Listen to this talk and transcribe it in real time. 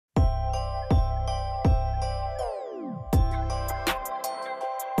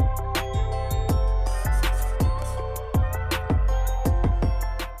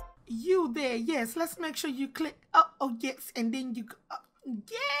there. Yes, let's make sure you click. Oh, yes. And then you,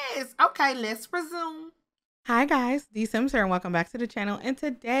 yes. Okay, let's resume. Hi guys, DeeSims here and welcome back to the channel. And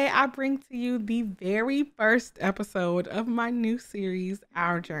today I bring to you the very first episode of my new series,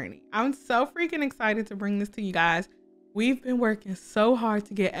 Our Journey. I'm so freaking excited to bring this to you guys. We've been working so hard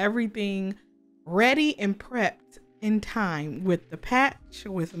to get everything ready and prepped in time with the patch,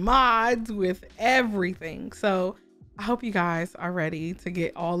 with mods, with everything. So I hope you guys are ready to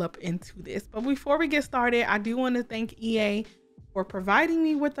get all up into this. But before we get started, I do want to thank EA for providing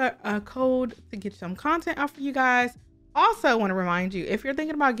me with a code to get some content out for you guys. Also want to remind you, if you're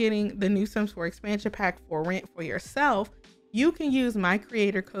thinking about getting the new Sims 4 expansion pack for rent for yourself, you can use my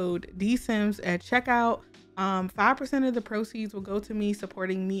creator code DeeSims at checkout. 5% of the proceeds will go to me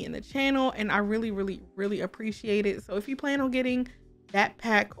supporting me in the channel, and I really appreciate it. So if you plan on getting that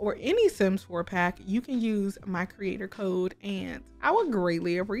pack or any Sims 4 pack, you can use my creator code and I would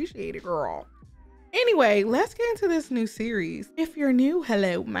greatly appreciate it, girl. Anyway, let's get into this new series. If you're new,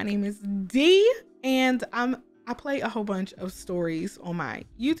 hello, my name is Dee, and I play a whole bunch of stories on my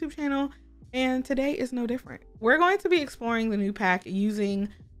YouTube channel, and today is no different. We're going to be exploring the new pack using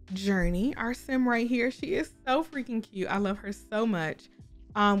Journee, our sim right here. She is so freaking cute. I love her so much.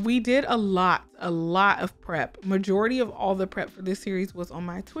 We did a lot of prep. Majority of all the prep for this series was on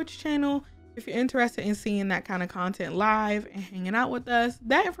my Twitch channel. If you're interested in seeing that kind of content live and hanging out with us,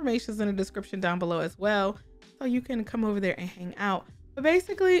 that information is in the description down below as well, so you can come over there and hang out. But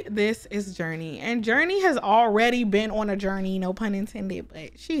basically, this is Journee, and Journee has already been on a journey, no pun intended,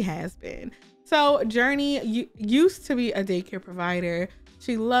 but she has been. So Journee used to be a daycare provider.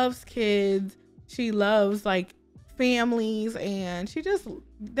 She loves kids. She loves like families, and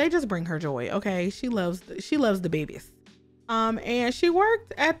they just bring her joy. Okay, she loves the babies. And she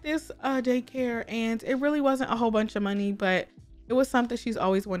worked at this daycare, and it really wasn't a whole bunch of money, but it was something she's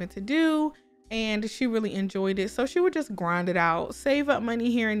always wanted to do, and she really enjoyed it. So she would just grind it out, save up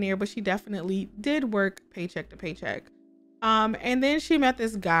money here and there, but she definitely did work paycheck to paycheck. And then she met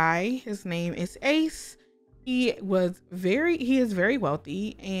this guy. His name is Ace. He is very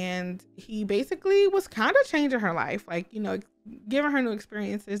wealthy, and he basically was kind of changing her life, like, you know, giving her new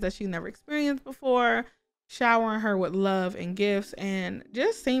experiences that she never experienced before, showering her with love and gifts, and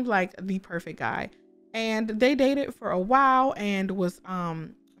just seemed like the perfect guy. And they dated for a while and was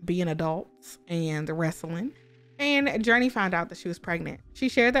being adults and wrestling, and Journee found out that she was pregnant. She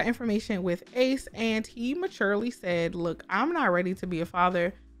shared that information with Ace, and he maturely said, look, I'm not ready to be a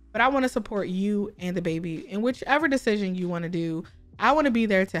father, but I want to support you and the baby in whichever decision you want to do. I want to be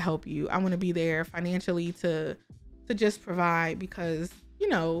there to help you. I want to be there financially to just provide, because, you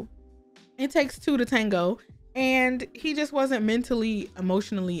know, it takes two to tango, and he just wasn't mentally,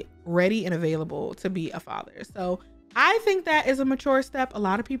 emotionally ready and available to be a father. So I think that is a mature step. A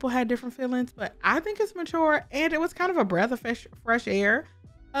lot of people had different feelings, but I think it's mature, and it was kind of a breath of fresh air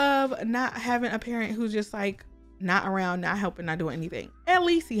of not having a parent who's just like not around, not helping, not doing anything. At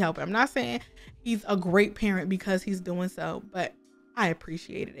least he helped. I'm not saying he's a great parent because he's doing so, but I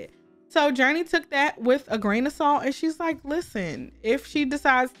appreciated it. So Journee took that with a grain of salt, and she's like, listen, if she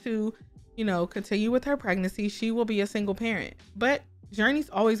decides to, you know, continue with her pregnancy, she will be a single parent. But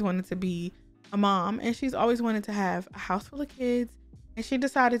Journee's always wanted to be a mom, and she's always wanted to have a house full of kids, and she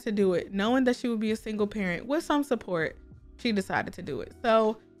decided to do it knowing that she would be a single parent with some support. She decided to do it.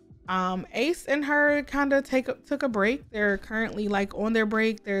 So Ace and her kind of took a break. They're currently like on their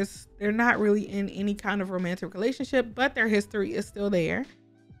break. They're not really in any kind of romantic relationship, but their history is still there.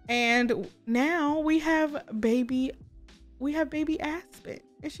 And now we have baby Aspen,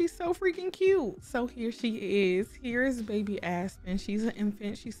 and she's so freaking cute. So here she is. Here is baby Aspen. She's an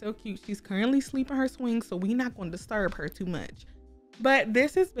infant. She's so cute. She's currently sleeping her swing, so we're not going to disturb her too much. But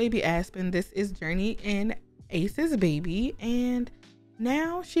this is baby Aspen. This is Journee and Ace's baby, and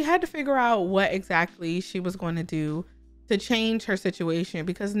now she had to figure out what exactly she was going to do to change her situation,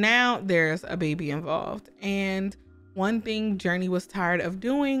 because now there's a baby involved. And one thing Journee was tired of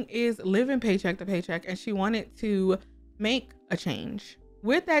doing is living paycheck to paycheck, and she wanted to make a change.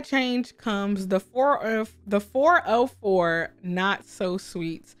 With that change comes the 404 not so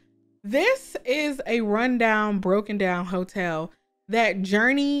sweets. This is a rundown, broken down hotel that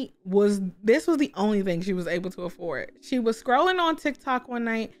Journee this was the only thing she was able to afford. She was scrolling on TikTok one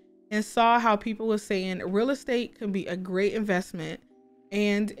night and saw how people were saying real estate can be a great investment,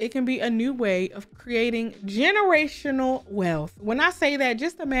 and it can be a new way of creating generational wealth. When I say that,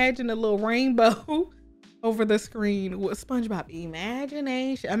 just imagine a little rainbow over the screen with SpongeBob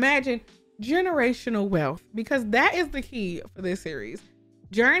imagination. Imagine generational wealth, because that is the key for this series.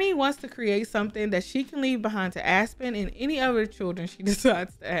 Journee wants to create something that she can leave behind to Aspen and any other children she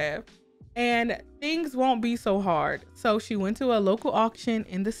decides to have. and things won't be so hard. So she went to a local auction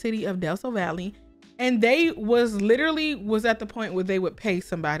in the city of Del Sol Valley, and they was at the point where they would pay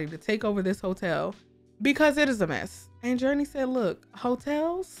somebody to take over this hotel because it is a mess. And Journee said, look,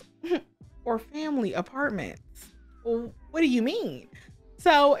 hotels or family apartments? Well, what do you mean?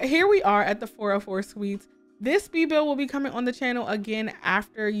 So here we are at the 404 Suites. This B-Build will be coming on the channel again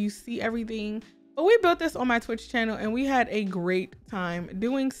after you see everything. But we built this on my Twitch channel and we had a great time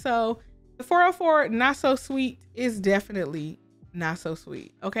doing so. The 404 Not So Sweet is definitely not so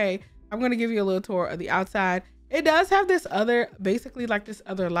sweet. Okay, I'm going to give you a little tour of the outside. It does have this other, basically like this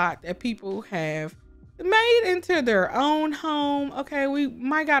other lot that people have made into their own home. Okay, we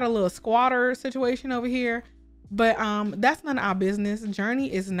might got a little squatter situation over here, but that's none of our business. Journee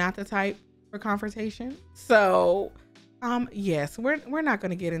is not the type for confrontation. So yes, we're not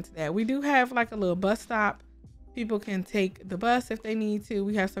going to get into that. We do have like a little bus stop. People can take the bus if they need to.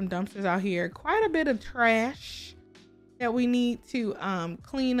 We have some dumpsters out here, quite a bit of trash that we need to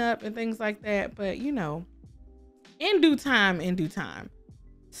clean up and things like that, but you know, in due time.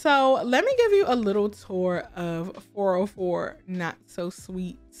 So let me give you a little tour of 404 Not So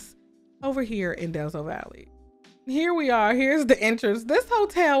Sweets over here in Del Sol Valley. Here we are. Here's the entrance. This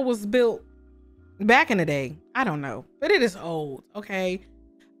hotel was built back in the day. I don't know, but it is old. Okay.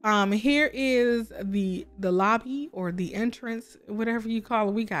 Here is the lobby or the entrance, whatever you call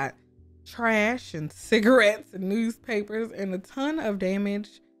it. We got trash and cigarettes and newspapers and a ton of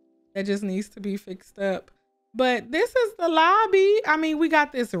damage that just needs to be fixed up. But this is the lobby. I mean, we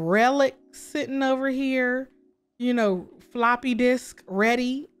got this relic sitting over here, you know, floppy disk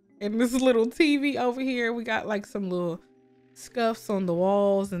ready, and this little TV over here. We got like some little scuffs on the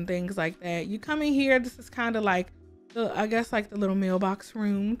walls and things like that. You come in here, this is kind of like I guess like the little mailbox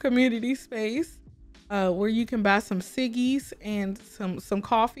room community space where you can buy some ciggies and some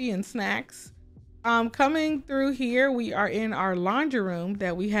coffee and snacks. Coming through here, we are in our laundry room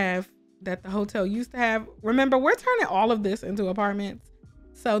that we have, that the hotel used to have. Remember, we're turning all of this into apartments.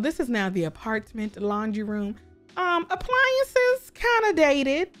 So this is now the apartment laundry room. Appliances kind of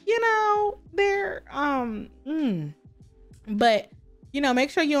dated, you know, they're but you know, make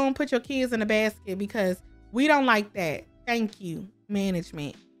sure you don't put your kids in a basket because we don't like that. Thank you,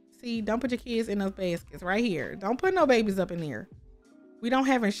 management. See, don't put your kids in those baskets right here. Don't put no babies up in here. We don't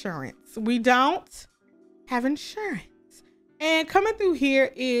have insurance. We don't have insurance. And coming through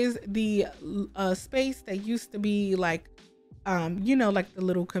here is the space that used to be like, you know, like the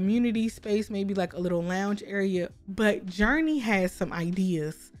little community space, maybe like a little lounge area. But Journee has some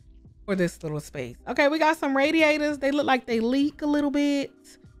ideas for this little space. Okay, we got some radiators. They look like they leak a little bit.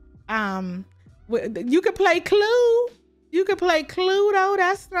 You could play Clue. You could play Clue though.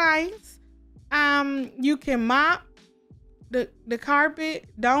 That's nice. You can mop the carpet.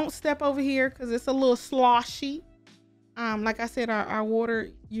 Don't step over here because it's a little sloshy. Like I said, our water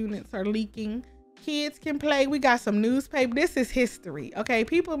units are leaking. Kids can play. We got some newspaper. This is history. Okay,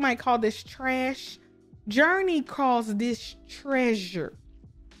 people might call this trash. Journee calls this treasure.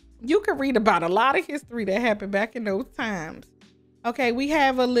 You can read about a lot of history that happened back in those times. Okay, we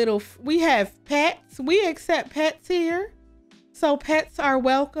have pets. We accept pets here. So pets are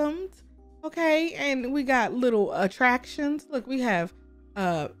welcomed. Okay, and we got little attractions. Look, we have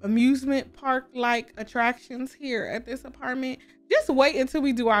amusement park like attractions here at this apartment. Just wait until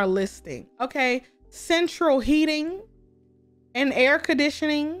we do our listing. Okay, central heating and air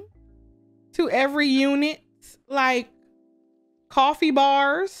conditioning to every unit, like coffee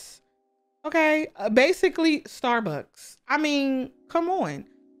bars. Okay, basically Starbucks. I mean, come on,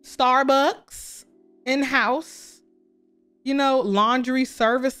 Starbucks in-house, you know, laundry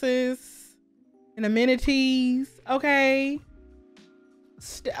services and amenities. Okay,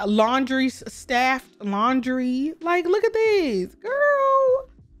 staffed laundry. Like, look at these, girl.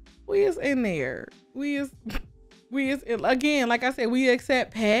 We is in there. We is again, like I said, we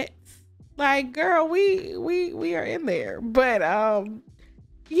accept pets. Like, girl, we are in there. But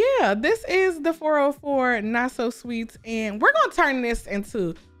yeah, this is the 404 Not So Sweets, and we're gonna turn this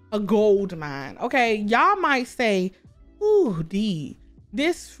into a gold mine. Okay, y'all might say, ooh, D,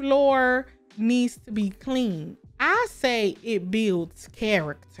 this floor needs to be clean. I say it builds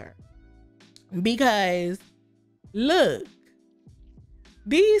character, because look,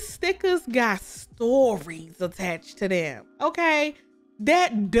 these stickers got stories attached to them. Okay,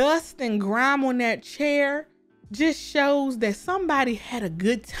 that dust and grime on that chair just shows that somebody had a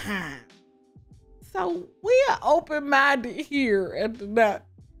good time. So we are open-minded here at the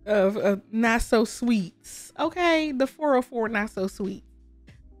Not So Sweets. Okay, the 404 Not So Sweet,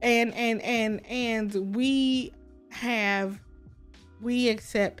 and we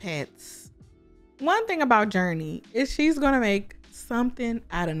accept pets. one thing about Journee is she's gonna make something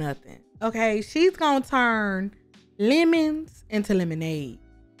out of nothing. Okay, she's gonna turn lemons into lemonade.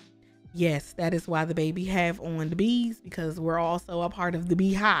 Yes, that is why the baby have on the bees, because we're also a part of the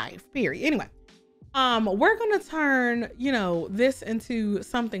beehive, period. Anyway, we're gonna turn, you know, this into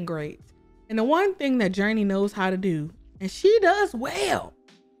something great. And the one thing that Journee knows how to do, and she does well,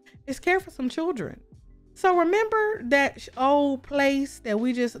 is care for some children. So remember that old place that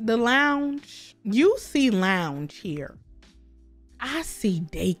the lounge? You see lounge here. I see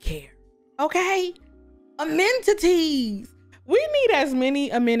daycare. Okay? Amenities. We need as many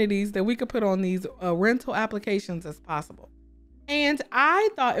amenities that we could put on these rental applications as possible. And I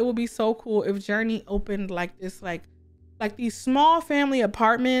thought it would be so cool if Journee opened like this, like these small family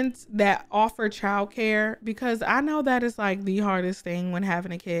apartments that offer childcare, because I know that is like the hardest thing when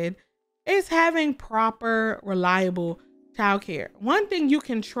having a kid is having proper, reliable childcare. One thing you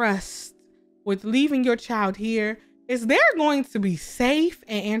can trust with leaving your child here is they're going to be safe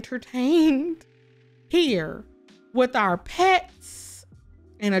and entertained here with our pets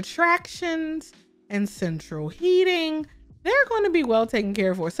and attractions and central heating. They're going to be well taken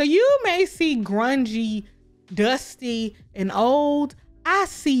care of. So you may see grungy, dusty, and old. I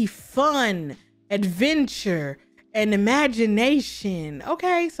see fun, adventure, and imagination.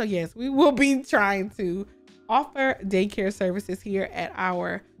 Okay, so yes, we will be trying to offer daycare services here at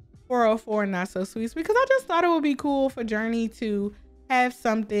our 404 Not So Sweets, because I just thought it would be cool for Journee to have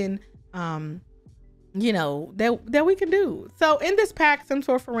something you know, that we can do. So in this pack, Sims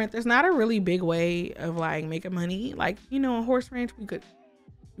 4 for Rent, there's not a really big way of like making money. Like, you know, a horse ranch,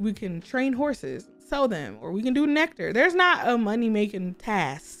 we can train horses, sell them, or we can do nectar. There's not a money making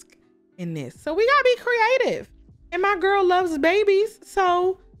task in this. So we gotta be creative. And my girl loves babies,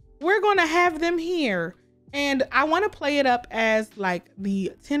 so we're gonna have them here. And I want to play it up as like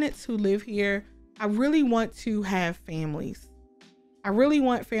the tenants who live here. I really want to have families. I really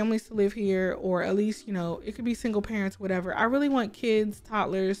want families to live here, or at least, you know, it could be single parents, whatever. I really want kids,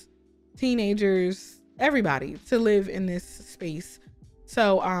 toddlers, teenagers, everybody to live in this space.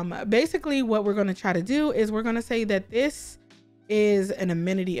 So basically what we're going to try to do is we're going to say that this is an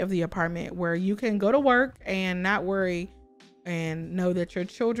amenity of the apartment where you can go to work and not worry and know that your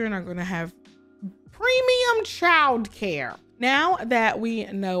children are going to have premium childcare. Now that we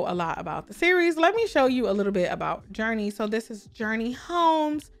know a lot about the series, let me show you a little bit about Journee. So this is Journee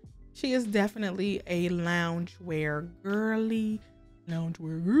Holmes. She is definitely a loungewear girly.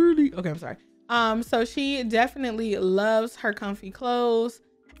 Okay, I'm sorry. So she definitely loves her comfy clothes.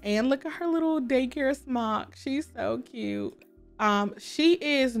 And look at her little daycare smock. She's so cute. She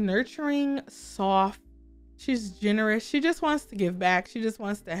is nurturing, soft. She's generous. She just wants to give back. She just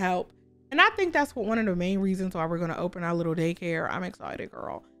wants to help. And I think that's one of the main reasons why we're going to open our little daycare. I'm excited,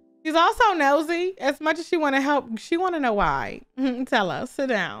 girl. She's also nosy. As much as she want to help, she want to know why. Tell us. Sit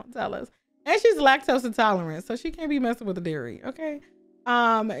down. Tell us. And she's lactose intolerant, so she can't be messing with the dairy. Okay.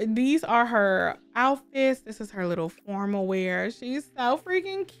 These are her outfits. This is her little formal wear. She's so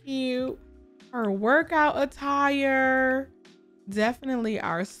freaking cute. Her workout attire. Definitely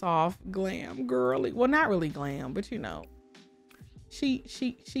our soft glam girly. Well, not really glam, but you know. She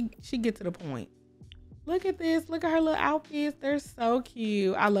get to the point. Look at this. Look at her little outfits. They're so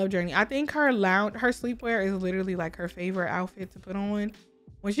cute. I love Journee. I think her sleepwear is literally like her favorite outfit to put on.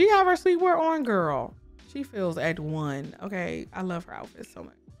 When she have her sleepwear on, girl, she feels at one. Okay, I love her outfits so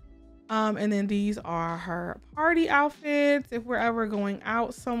much. And then these are her party outfits. If we're ever going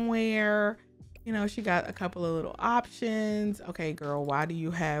out somewhere, you know, she got a couple of little options. Okay, girl, why do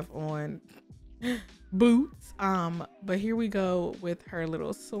you have on boots? But here we go with her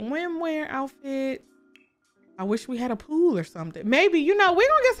little swimwear outfit. I wish we had a pool or something. Maybe, you know, we're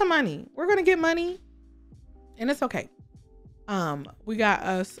gonna get some money. We're gonna get money and it's okay. We got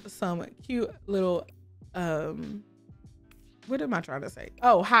us some cute little, what am I trying to say?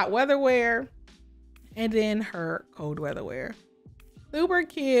 Oh, hot weather wear. And then her cold weather wear. Super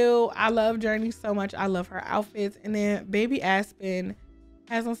cute. I love Journee so much. I love her outfits. And then baby Aspen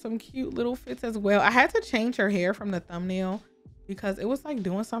has on some cute little fits as well. I had to change her hair from the thumbnail because it was like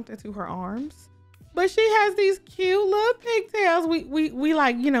doing something to her arms. But she has these cute little pigtails. We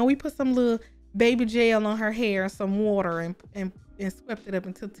like, you know, we put some little baby gel on her hair and some water and swept it up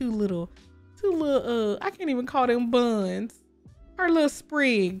into two little I can't even call them buns. Her little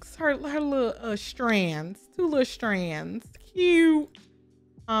sprigs, her little strands, two little strands. Cute.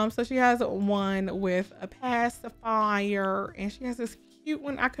 So she has one with a pacifier and she has this cute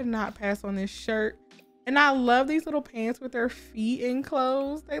one I could not pass on this shirt. And I love these little pants with their feet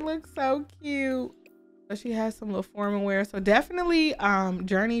enclosed. They look so cute. So she has some little formal wear. So definitely,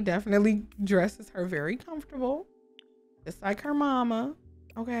 Journey definitely dresses her very comfortable, just like her mama.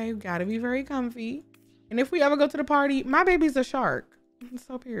 Okay, gotta be very comfy. And if we ever go to the party, my baby's a shark.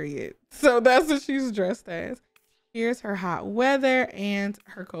 So period. So that's what she's dressed as. Here's her hot weather and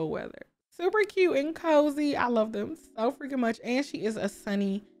her cold weather. Super cute and cozy. I love them so freaking much. And she is a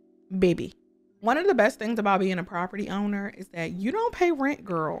sunny baby. One of the best things about being a property owner is that you don't pay rent,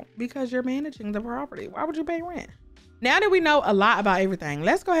 girl, because you're managing the property. Why would you pay rent? Now that we know a lot about everything,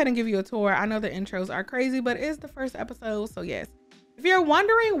 let's go ahead and give you a tour. I know the intros are crazy, but it's the first episode. So yes, if you're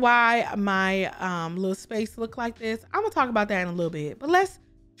wondering why my little space look like this, I'm gonna talk about that in a little bit, but let's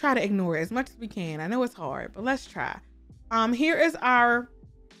try to ignore it as much as we can. I know it's hard, but let's try. Here is our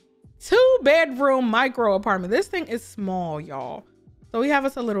 2-bedroom micro apartment. This thing is small, y'all. So we have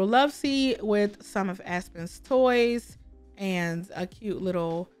us a little love seat with some of Aspen's toys and a cute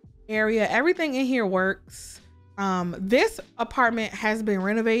little area. Everything in here works. This apartment has been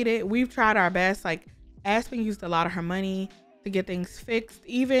renovated. We've tried our best. Like, Aspen used a lot of her money to get things fixed.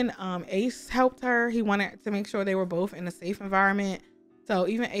 Even Ace helped her. He wanted to make sure they were both in a safe environment. So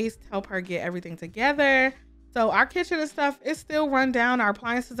even Ace helped her get everything together. So our kitchen and stuff is still run down. Our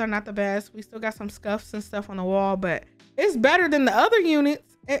appliances are not the best. We still got some scuffs and stuff on the wall, but it's better than the other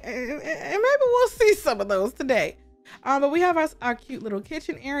units. And maybe we'll see some of those today. But we have our cute little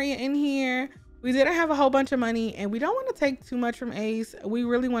kitchen area in here. We didn't have a whole bunch of money, and we don't want to take too much from Ace. We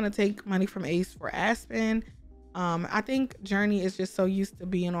really want to take money from Ace for Aspen. I think Journey is just so used to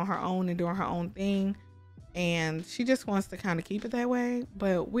being on her own and doing her own thing, and she just wants to kind of keep it that way.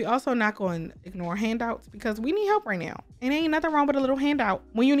 But we also not going to ignore handouts because we need help right now. And ain't nothing wrong with a little handout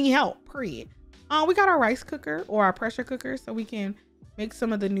when you need help, period. We got our rice cooker or our pressure cooker so we can make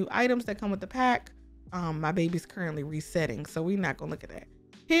some of the new items that come with the pack. My baby's currently resetting, so we're not gonna look at that.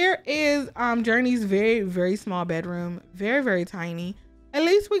 Here is Journey's very, very small bedroom. Very, very tiny. At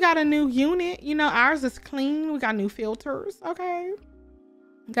least we got a new unit. You know, ours is clean. We got new filters, okay?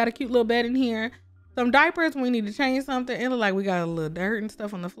 Got a cute little bed in here. Some diapers when we need to change something. It look like we got a little dirt and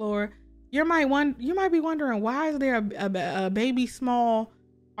stuff on the floor. You might be wondering, why is there a baby small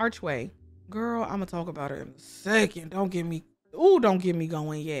archway? Girl, I'm gonna talk about it in a second. Don't get me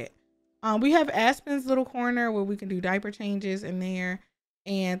going yet. We have Aspen's little corner where we can do diaper changes in there,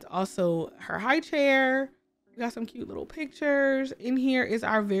 and also her high chair. We got some cute little pictures. In here is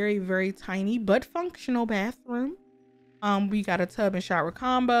our very, very tiny but functional bathroom. We got a tub and shower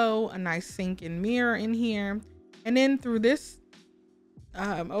combo, a nice sink and mirror in here. And then through this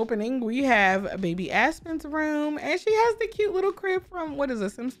opening, we have baby Aspen's room, and she has the cute little crib from, what is it,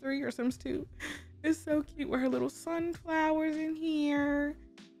 Sims 3 or Sims 2? It's so cute with her little sunflowers in here.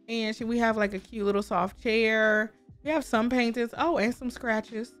 And we have like a cute little soft chair. We have some paintings, and some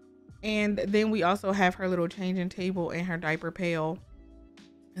scratches. And then we also have her little changing table and her diaper pail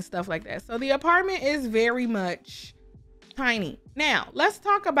and stuff like that. So the apartment is very much tiny. Now let's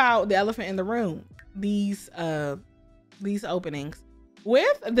talk about the elephant in the room. These openings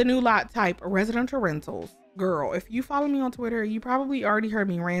with the new lot type residential rentals. Girl, if you follow me on Twitter, you probably already heard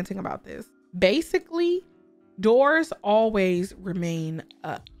me ranting about this. Basically, doors always remain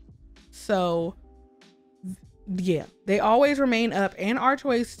up. So yeah, they always remain up, and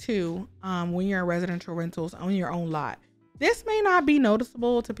archways too, when you're in residential rentals on your own lot. This may not be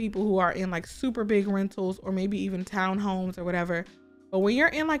noticeable to people who are in like super big rentals or maybe even townhomes or whatever, but when you're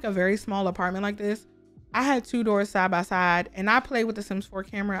in like a very small apartment like this, I had 2 doors side by side, and I play with the Sims 4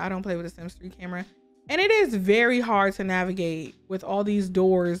 camera. I don't play with the Sims 3 camera, and it is very hard to navigate with all these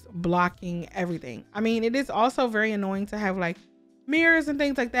doors blocking everything. I mean, it is also very annoying to have like mirrors and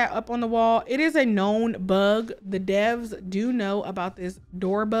things like that up on the wall. It is a known bug. The devs do know about this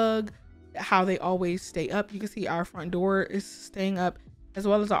door bug, how they always stay up. You can see our front door is staying up, as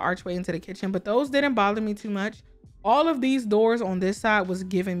well as our archway into the kitchen, but those didn't bother me too much. All of these doors on this side was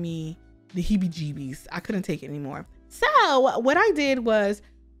giving me the heebie-jeebies. I couldn't take it anymore. So what I did was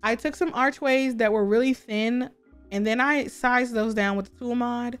I took some archways that were really thin, and then I sized those down with the tool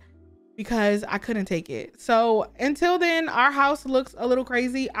mod because I couldn't take it. So until then, our house looks a little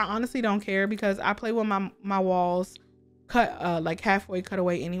crazy. I honestly don't care because I play with my walls cut like halfway cut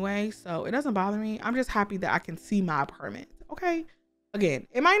away anyway, so it doesn't bother me. I'm just happy that I can see my apartment. Okay, again,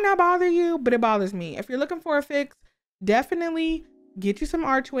 it might not bother you, but it bothers me. If you're looking for a fix, definitely get you some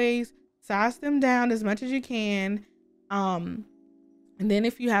archways, size them down as much as you can, and then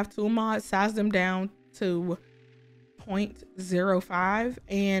if you have tool mods, size them down to 0.05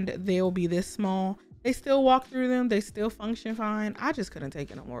 and they'll be this small. They still walk through them, they still function fine. I just couldn't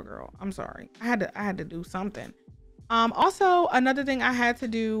take it no more, girl. I'm sorry. I had to do something. Also, another thing I had to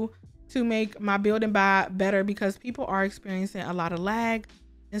do to make my build and buy better because people are experiencing a lot of lag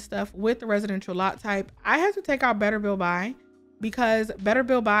and stuff with the residential lot type. I had to take out Better Build Buy because Better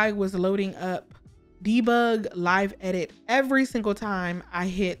Build Buy was loading up debug live edit every single time I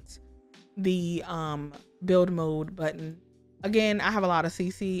hit the build mode button. Again, I have a lot of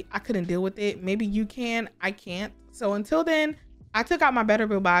CC. I couldn't deal with it. Maybe you can, I can't. So until then, I took out my Better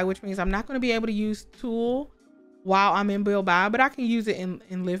Build Buy, which means I'm not going to be able to use Tool while I'm in build buy, but I can use it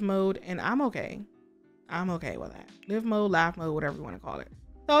in live mode, and I'm okay. I'm okay with that. Live mode, live mode, whatever you want to call it.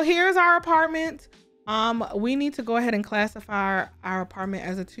 So here's our apartment. We need to go ahead and classify our apartment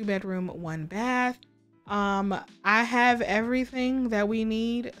as a 2-bedroom, 1 bath. I have everything that we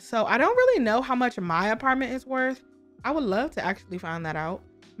need. So I don't really know how much my apartment is worth. I would love to actually find that out.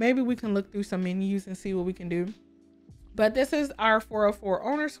 Maybe we can look through some menus and see what we can do. But this is our 404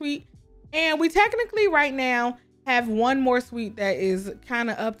 owner suite. And we technically right now have one more suite that is kind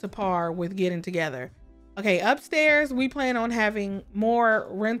of up to par with getting together. Okay, upstairs, we plan on having more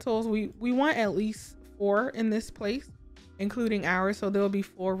rentals. We want at least 4 in this place, including ours. So there'll be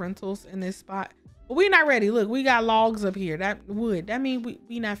 4 rentals in this spot. But we're not ready. Look, we got logs up here. That wood. That means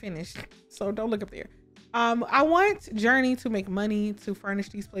we not finished. So don't look up there. I want Journee to make money to furnish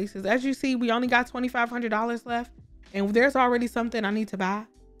these places. As you see, we only got $2,500 left, and there's already something I need to buy.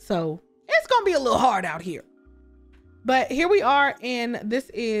 So it's gonna be a little hard out here. But here we are, and this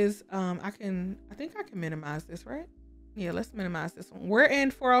is I think I can minimize this, right? Yeah, let's minimize this one. We're in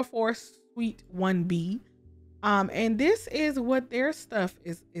 404 Suite 1B. And this is what their stuff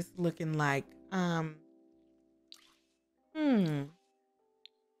is looking like.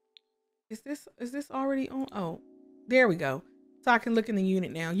 Is this already on? Oh, there we go. So I can look in the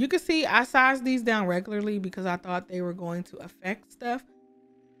unit now. You can see I sized these down regularly because I thought they were going to affect stuff.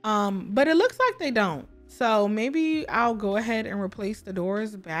 But it looks like they don't. So maybe I'll go ahead and replace the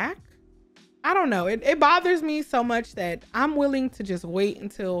doors back. I don't know. It bothers me so much that I'm willing to just wait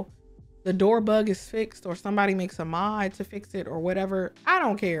until the door bug is fixed or somebody makes a mod to fix it or whatever. I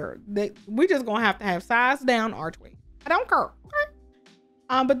don't care. We just gonna have to have size down archway. I don't care.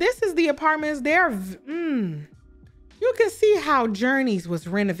 Okay. But this is the apartments. You can see how Journee's was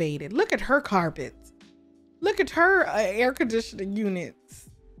renovated. Look at her carpets. Look at her air conditioning units.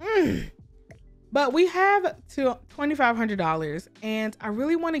 But we have $2,500, and I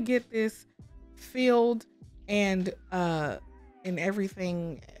really want to get this filled and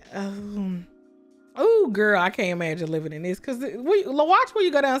everything. Oh, girl, I can't imagine living in this because watch when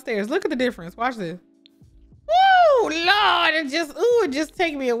you go downstairs. Look at the difference. Watch this. Oh Lord, it just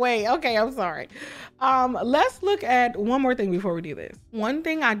take me away. Okay, I'm sorry. Let's look at one more thing before we do this. One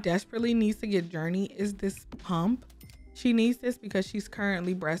thing I desperately need to get Journee is this pump. She needs this because she's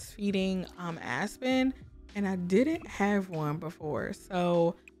currently breastfeeding Aspen, and I didn't have one before.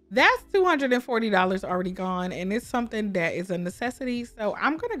 So that's $240 already gone, and it's something that is a necessity. So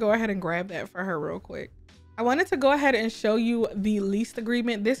I'm gonna go ahead and grab that for her real quick. I wanted to go ahead and show you the lease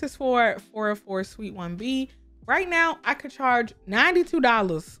agreement. This is for 404 Suite 1B. Right now, I could charge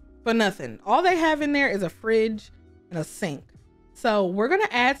 $92 for nothing. All they have in there is a fridge and a sink. So we're gonna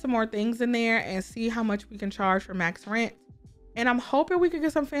add some more things in there and see how much we can charge for max rent. And I'm hoping we could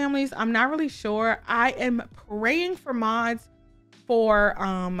get some families. I'm not really sure. I am praying for mods for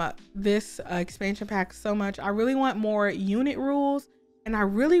this expansion pack so much. I really want more unit rules, and I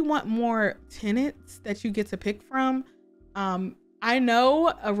really want more tenants that you get to pick from. I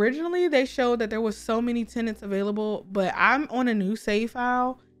know originally they showed that there was so many tenants available, but I'm on a new save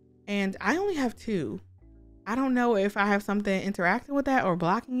file and I only have 2. I don't know if I have something interacting with that or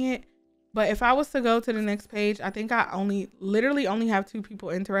blocking it, but if I was to go to the next page, I think I literally only have 2 people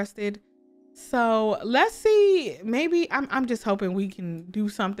interested. So let's see. Maybe I'm just hoping we can do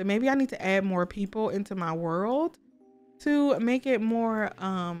something. Maybe I need to add more people into my world to make it more,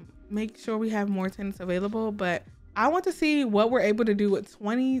 make sure we have more tenants available. But I want to see what we're able to do with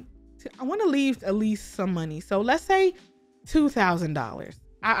I want to leave at least some money. So let's say $2,000.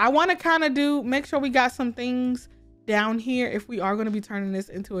 I want to kind of make sure we got some things down here. If we are going to be turning this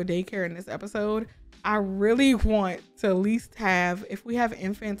into a daycare in this episode, I really want to at least have, if we have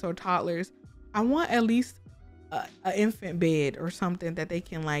infants or toddlers, I want at least an infant bed or something that they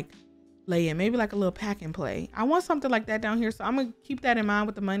can like lay in, maybe like a little pack and play. I want something like that down here. So I'm gonna keep that in mind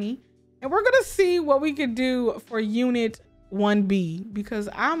with the money, and we're gonna see what we could do for unit 1B because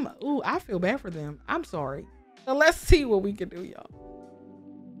I feel bad for them. I'm sorry. So let's see what we can do, y'all.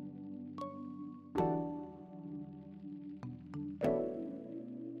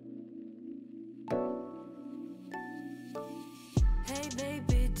 Hey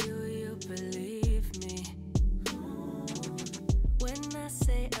baby, do you believe me when I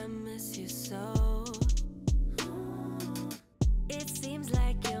say I miss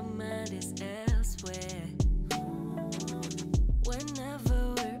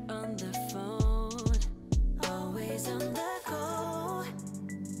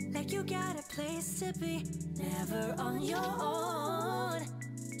to be never on your own.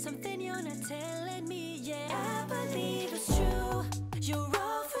 Something you're not telling me, yeah. I believe it's true. You're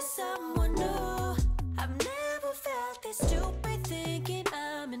all for someone new. I've never felt this stupid thinking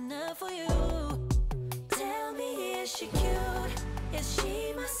I'm enough for you. Tell me, is she cute? Is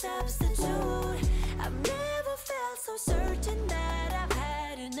she my substitute? I've never felt so certain that I've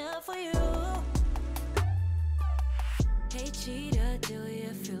had enough for you. Hey cheater, do you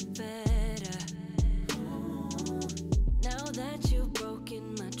feel better? Now that you've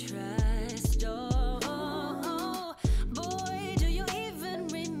broken my trust, oh, boy, do you even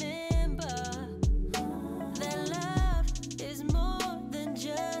remember that love is more than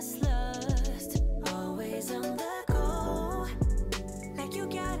just lust? Always on the go, like you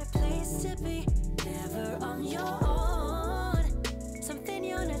got a place to be, never on your own. Something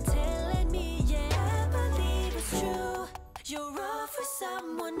you're not telling me, yeah. I believe it's true. You're all for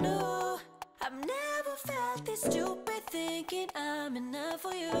someone new. I've never felt this stupid thinking I'm enough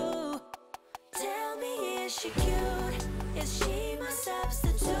for you. Tell me, is she cute? Is she my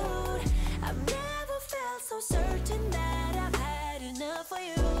substitute? I've never felt so certain that I've had enough for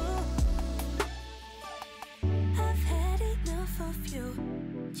you. I've had enough of you.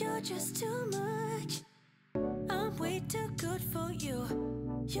 You're just too much. I'm way too good for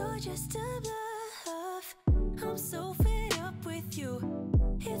you. You're just a bluff. I'm so fed up with you.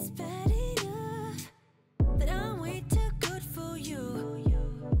 It's bad enough that I'm way too good for you.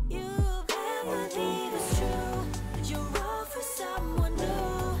 I believe it's true. You're all for someone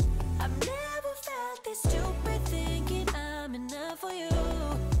new. I've never felt this stupid thinking I'm enough for you.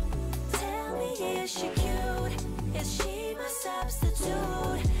 Tell me, is she cute? Is she my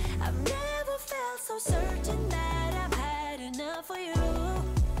substitute? I've never felt so certain that I've had enough for you.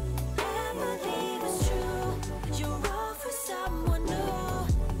 I believe it's true. You're all for someone new.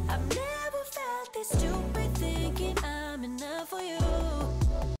 I've never felt this stupid thinking I'm enough for you.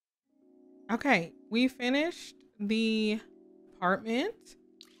 Okay, we finished the apartment.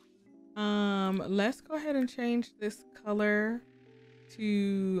 Let's go ahead and change this color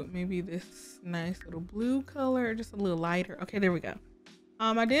to maybe this nice little blue color, just a little lighter. Okay, there we go.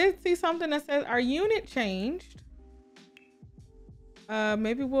 I did see something that says our unit changed.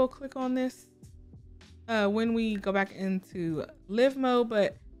 Maybe we'll click on this when we go back into live mode,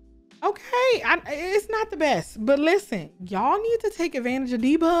 but okay, it's not the best, but listen, y'all need to take advantage of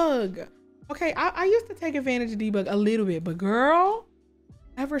debug. Okay, I used to take advantage of debug a little bit, but girl,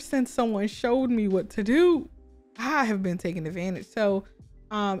 ever since someone showed me what to do, I have been taking advantage. So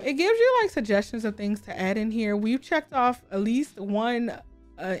it gives you like suggestions of things to add in here. We've checked off at least one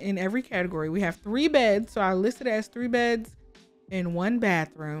in every category. We have 3 beds, so I listed it as 3 beds and 1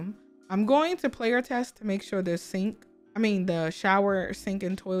 bathroom. I'm going to player test to make sure the shower, sink,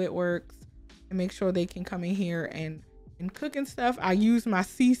 and toilet works, and make sure they can come in here and cook and stuff. I use my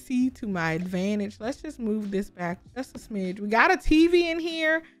CC to my advantage. Let's just move this back just a smidge. We got a TV in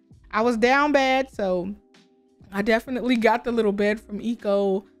here. I was down bad, so I definitely got the little bed from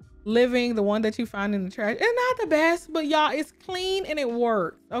Eco Living, the one that you find in the trash. It's not the best, but y'all, it's clean and it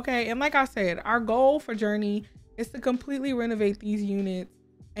works. Okay, and like I said, our goal for Journee is to completely renovate these units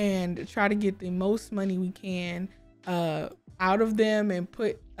and try to get the most money we can out of them and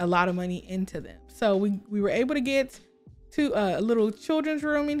put a lot of money into them. So we were able to get to a little children's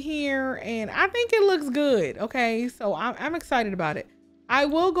room in here, and I think it looks good. Okay, so I'm excited about it. I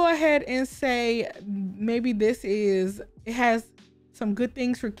will go ahead and say maybe it has some good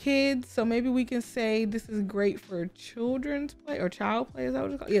things for kids. So maybe we can say this is great for children's play or child play. Is that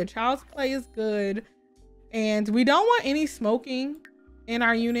what it's called? Yeah, child's play is good. And we don't want any smoking in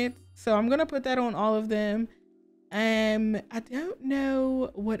our unit, so I'm gonna put that on all of them. I don't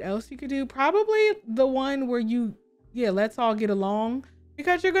know what else you could do. Probably the one where let's all get along,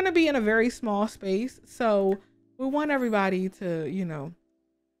 because you're gonna be in a very small space. So we want everybody to, you know,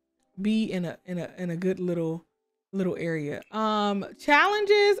 be in a good little area.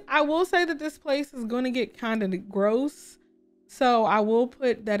 Challenges, I will say that this place is going to get kind of gross, so I will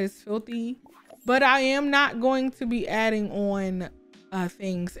put that it's filthy, but I am not going to be adding on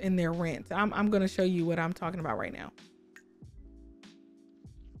things in their rent. I'm going to show you what I'm talking about right now.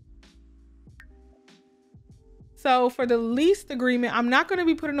 So for the lease agreement, I'm not going to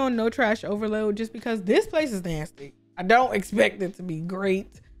be putting on no trash overload, just because this place is nasty. I don't expect it to be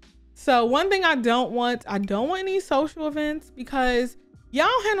great. So one thing I don't want any social events, because y'all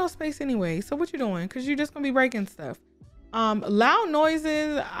don't have no space anyway. So what you doing? Because you're just gonna be breaking stuff. Loud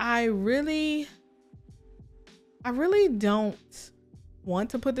noises, I really don't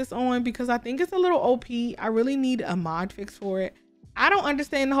want to put this on, because I think it's a little OP. I really need a mod fix for it. I don't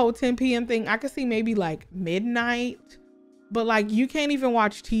understand the whole 10 p.m. thing. I could see maybe like midnight, but like you can't even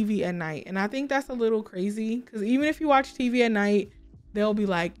watch TV at night. And I think that's a little crazy because even if you watch TV at night, they'll be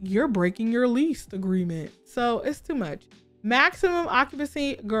like, you're breaking your lease agreement. So it's too much. Maximum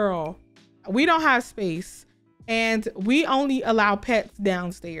occupancy, girl, we don't have space and we only allow pets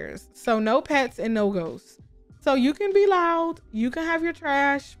downstairs. So no pets and no ghosts. So you can be loud, you can have your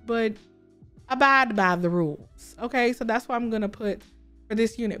trash, but abide by the rules. Okay, so that's what I'm gonna put for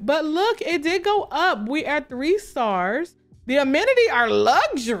this unit. But look, it did go up. We are 3 stars. The amenity are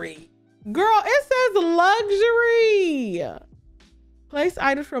luxury. Girl, it says luxury. Place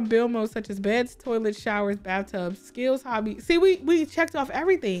items from bill mode such as beds, toilets, showers, bathtubs, skills, hobbies. See, we checked off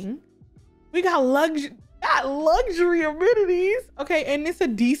everything. We got luxury amenities. Okay, and it's a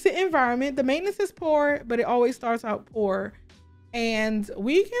decent environment. The maintenance is poor, but it always starts out poor. And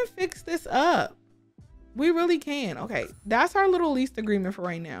we can fix this up. We really can. Okay, that's our little lease agreement for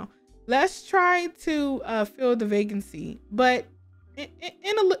right now. Let's try to fill the vacancy, but in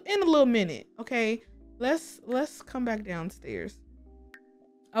a little minute. Okay, let's come back downstairs.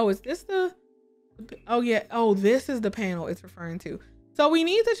 Oh, is this the? Oh yeah. Oh, this is the panel it's referring to. So we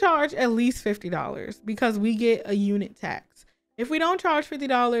need to charge at least $50 because we get a unit tax. If we don't charge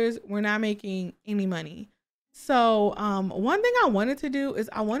 $50, we're not making any money. So one thing I wanted to do is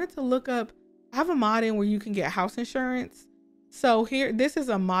I wanted to look up, I have a mod in where you can get house insurance. So here, this is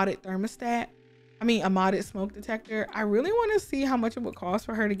a modded thermostat. I mean, a modded smoke detector. I really want to see how much it would cost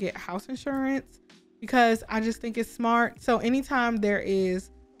for her to get house insurance because I just think it's smart. So anytime there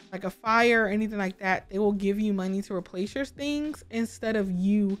is like a fire or anything like that, they will give you money to replace your things instead of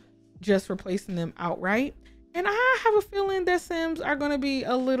you just replacing them outright. And I have a feeling that Sims are going to be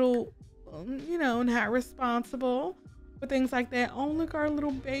a little, you know, not responsible for things like that. Oh, look, our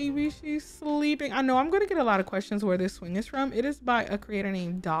little baby, she's sleeping. I know I'm going to get a lot of questions where this swing is from. It is by a creator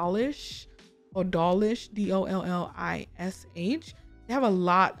named Dollish, or Dollish, Dollish. They have a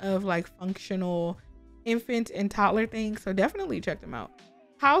lot of like functional infant and toddler things, so definitely check them out.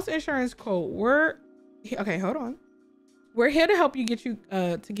 House insurance quote. Okay, hold on. We're here to help you get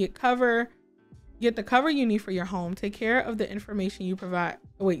the cover you need for your home. Take care of the information you provide.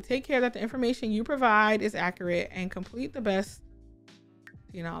 Take care that the information you provide is accurate and complete the best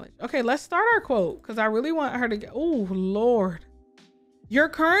to your knowledge. Okay, let's start our quote because I really want her to get. Oh Lord, you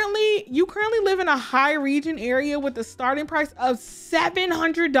currently live in a high region area with a starting price of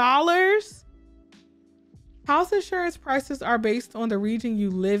 $700. House insurance prices are based on the region you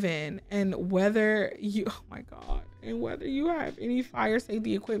live in and whether you, oh my God, and whether you have any fire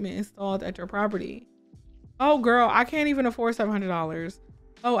safety equipment installed at your property. Oh girl, I can't even afford $700.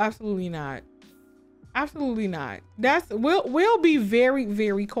 Oh, absolutely not. Absolutely not. We'll be very,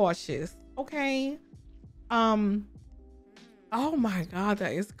 very cautious. Okay. Oh my God,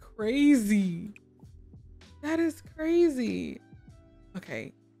 that is crazy. That is crazy.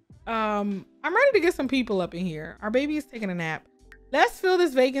 Okay. I'm ready to get some people up in here. Our baby is taking a nap. Let's fill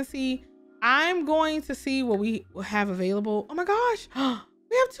this vacancy. I'm going to see what we have available. Oh my gosh. We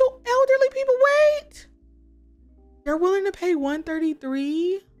have 2 elderly people. Wait. They're willing to pay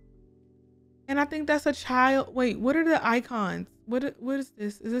 $133. And I think that's a child. Wait, what are the icons? What is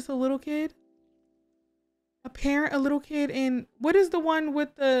this? Is this a little kid? A parent, a little kid, and what is the one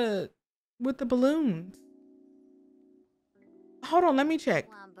with the balloons? Hold on, let me check.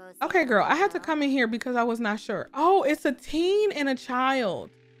 Okay, girl, I had to come in here because I was not sure. Oh, it's a teen and a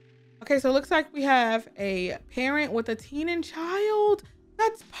child. Okay, so it looks like we have a parent with a teen and child.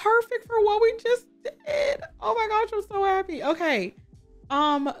 That's perfect for what we just did. Oh my gosh, I'm so happy. Okay,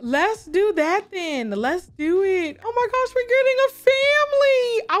 let's do that then. Let's do it. Oh my gosh, we're getting a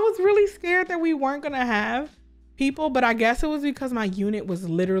family. I was really scared that we weren't gonna have people, but I guess it was because my unit was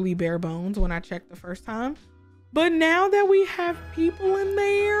literally bare bones when I checked the first time. But now that we have people in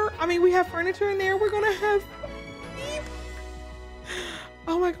there, I mean, we have furniture in there, we're gonna have people.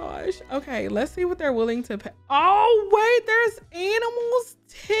 Oh my gosh. Okay, let's see what they're willing to pay. Oh, wait, there's animals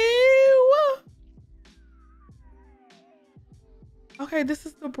too. Okay, this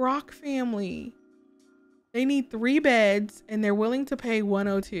is the Brock family. They need 3 beds and they're willing to pay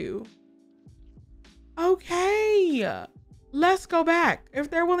 $102. Okay, let's go back. If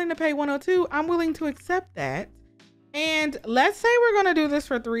they're willing to pay $102, I'm willing to accept that. And let's say we're gonna do this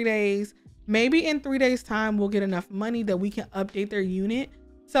for 3 days. Maybe in 3 days time, we'll get enough money that we can update their unit.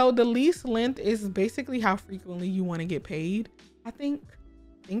 So the lease length is basically how frequently you want to get paid. I think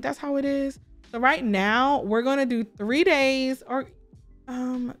that's how it is. So right now we're gonna do 3 days, or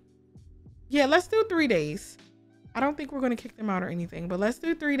yeah, let's do 3 days. I don't think we're gonna kick them out or anything, but let's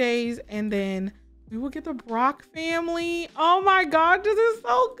do 3 days, and then We will get the Brock family. Oh my God, this is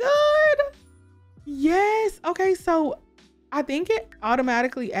so good. Yes. Okay, so I think it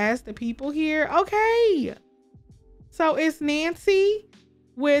automatically adds the people here. Okay. So it's Nancy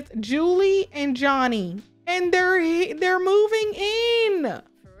with Julie and Johnny. And they're moving in.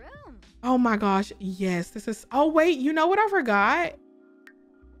 Oh my gosh. Yes, this is, oh wait, you know what I forgot?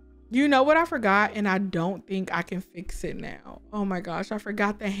 You know what I forgot? And I don't think I can fix it now. Oh my gosh, I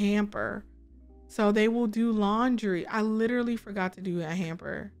forgot the hamper. So they will do laundry. I literally forgot to do a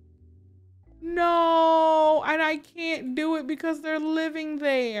hamper. No, and I can't do it because they're living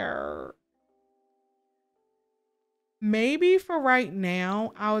there. Maybe for right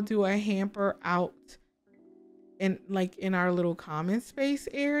now, I'll do a hamper out in like in our little common space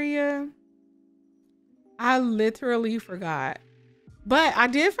area. I literally forgot. But I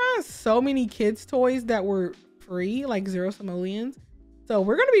did find so many kids' toys that were free, like zero simoleons. So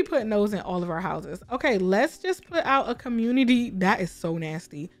we're going to be putting those in all of our houses. Okay, let's just put out a community. That is so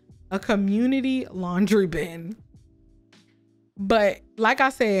nasty. A community laundry bin. But like I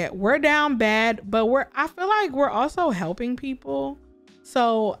said, we're down bad, but I feel like we're also helping people.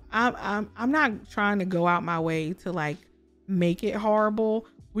 So I'm not trying to go out my way to like make it horrible.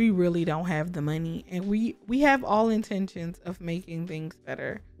 We really don't have the money, and we have all intentions of making things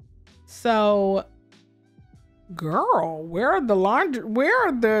better. So girl, where are the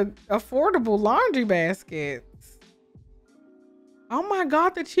affordable laundry baskets? Oh my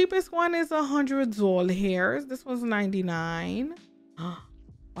God, the cheapest one is 100 Zoll hairs. This one's 99.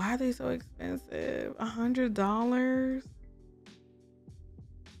 Why are they so expensive? $100.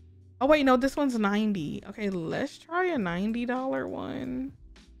 Oh wait, no, this one's 90. Okay, let's try a $90 one.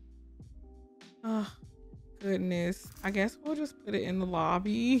 Oh goodness, I guess we'll just put it in the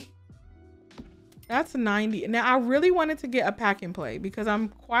lobby. That's 90. Now I really wanted to get a pack and play because I'm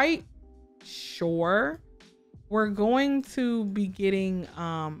quite sure we're going to be getting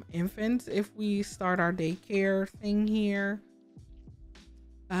infants if we start our daycare thing here.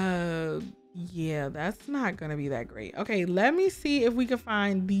 Yeah, that's not gonna be that great. Okay, let me see if we can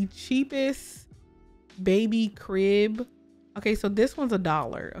find the cheapest baby crib. Okay, so this one's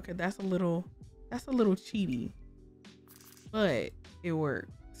 $1. Okay, that's a little cheaty, but it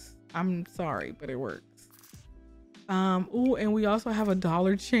works. I'm sorry, but it works. Ooh, and we also have a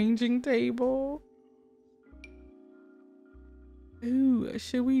 $1 changing table. Ooh,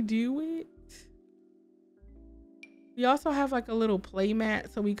 should we do it? We also have like a little play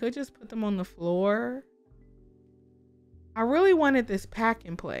mat, so we could just put them on the floor. I really wanted this pack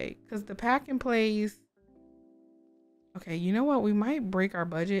and play because the pack and plays. Okay, you know what? We might break our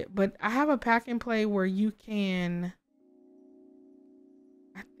budget, but I have a pack and play where you can,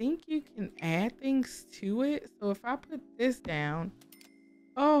 I think you can add things to it. So if I put this down,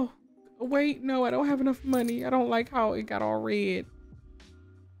 oh, wait, no, I don't have enough money. I don't like how it got all red.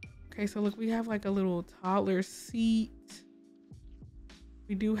 Okay, so look, we have like a little toddler seat.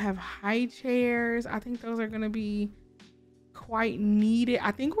 We do have high chairs. I think those are going to be quite needed.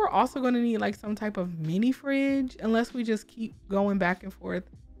 I think we're also going to need like some type of mini fridge unless we just keep going back and forth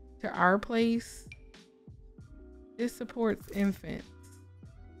to our place. This supports infants.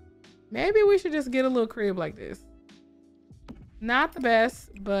 Maybe we should just get a little crib like this. Not the best,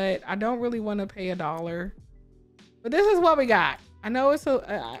 but I don't really want to pay $1. But this is what we got. I know it's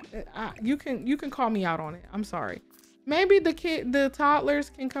you can call me out on it. I'm sorry. Maybe the toddlers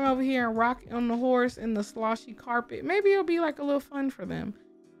can come over here and rock on the horse in the sloshy carpet. Maybe it'll be like a little fun for them.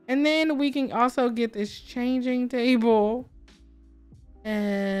 And then we can also get this changing table.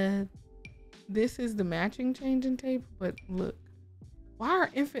 And this is the matching changing table. But look, why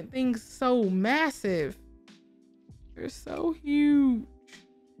are infant things so massive? They're so huge.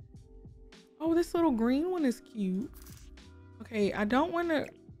 Oh, this little green one is cute. Okay, I don't want to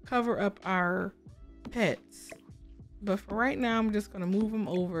cover up our pets, but for right now, I'm just going to move them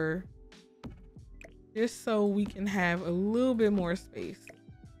over just so we can have a little bit more space.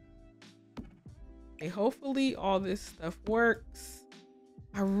 Okay, hopefully all this stuff works.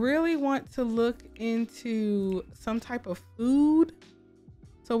 I really want to look into some type of food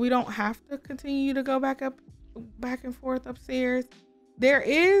so we don't have to continue to go back and forth upstairs. There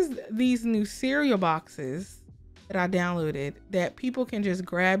is these new cereal boxes that I downloaded that people can just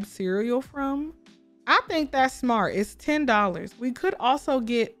grab cereal from. I think that's smart. It's $10. We could also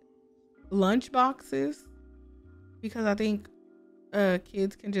get lunch boxes because I think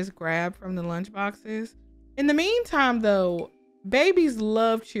kids can just grab from the lunch boxes. In the meantime though, babies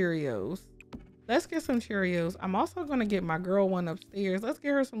love Cheerios. Let's get some Cheerios. I'm also going to get my girl one upstairs. Let's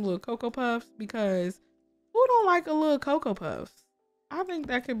get her some little Cocoa Puffs because who don't like a little Cocoa Puffs? I think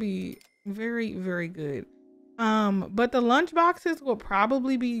that could be very, very good. But the lunch boxes will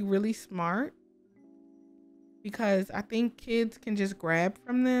probably be really smart because I think kids can just grab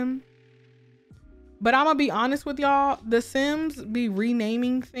from them. But I'm gonna be honest with y'all, the Sims be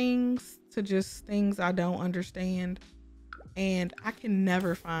renaming things to just things I don't understand. And I can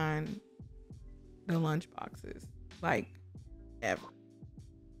never find the lunch boxes, like, ever.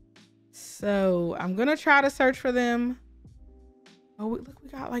 So I'm gonna try to search for them. Oh, look, we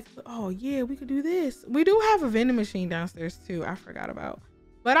got like, oh yeah, we could do this. We do have a vending machine downstairs too, I forgot about.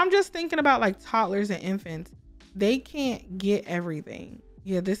 But I'm just thinking about like toddlers and infants. They can't get everything.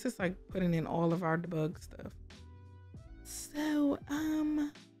 Yeah, this is like putting in all of our debug stuff. So,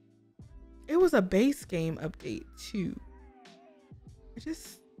 it was a base game update too.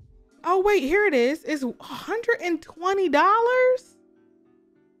 Oh wait, here it is. It's $120.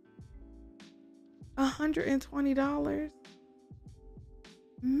 $120.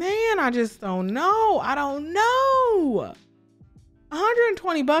 Man, I just don't know. I don't know.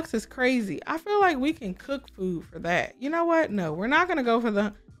 120 bucks is crazy. I feel like we can cook food for that. You know what? No, we're not gonna go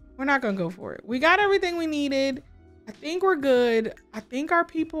for it. We got everything we needed. I think we're good. I think our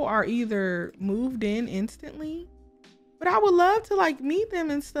people are either moved in instantly, but I would love to like meet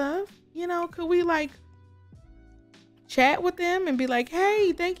them and stuff. You know, could we like chat with them and be like,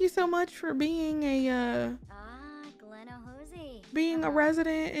 hey, thank you so much for being a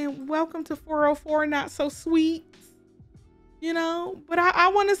resident and welcome to 404 Not So Sweet. You know, but I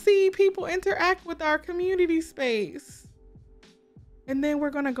want to see people interact with our community space. And then we're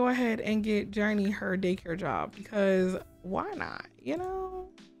going to go ahead and get Journee her daycare job because why not? You know,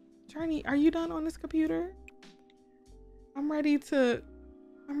 Journee, are you done on this computer? I'm ready to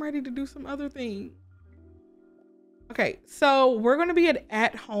do some other thing. Okay, so we're going to be an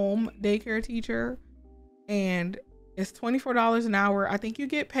at-home daycare teacher and it's $24 an hour. I think you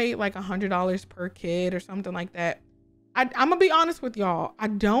get paid like $100 per kid or something like that. I'm gonna be honest with y'all. I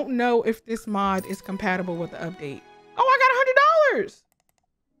don't know if this mod is compatible with the update. Oh, I got $100.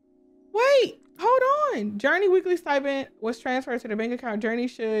 Wait, hold on. Journee weekly stipend was transferred to the bank account. Journee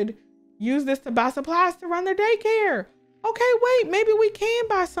should use this to buy supplies to run their daycare. Okay, wait, maybe we can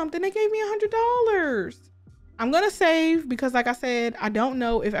buy something. They gave me $100. I'm gonna save because like I said, I don't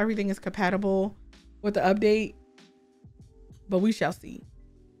know if everything is compatible with the update, but we shall see.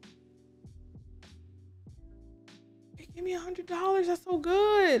 Give me $100. That's so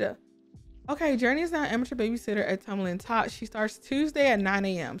good. Okay, Journee is now amateur babysitter at Tumbling Tot. She starts Tuesday at 9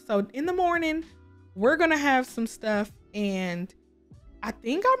 a.m. So in the morning, we're gonna have some stuff, and I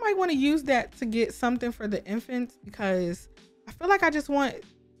think I might want to use that to get something for the infants because I feel like I just want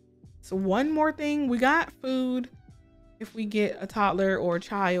one more thing. We got food if we get a toddler or a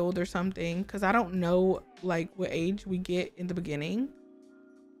child or something, because I don't know like what age we get in the beginning.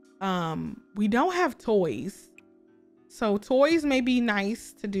 We don't have toys. So toys may be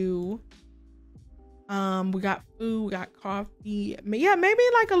nice to do. We got food, we got coffee. Yeah, maybe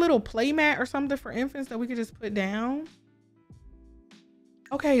like a little play mat or something for infants that we could just put down.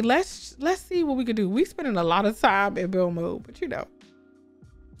 Okay, let's see what we could do. We spending a lot of time in build mode, but you know,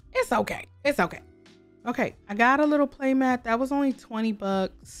 it's okay. It's okay. Okay, I got a little play mat. That was only 20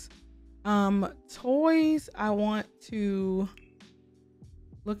 bucks. Toys, I want to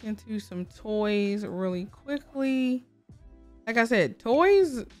look into some toys really quickly. Like I said,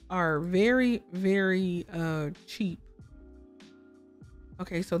 toys are very, very cheap.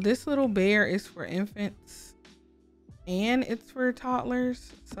 Okay, so this little bear is for infants and it's for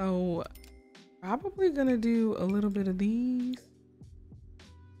toddlers. So probably gonna do a little bit of these.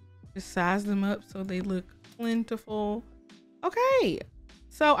 Just size them up so they look plentiful. Okay,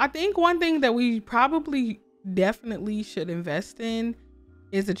 so I think one thing that we probably definitely should invest in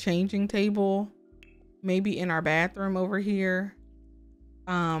is a changing table. Maybe in our bathroom over here.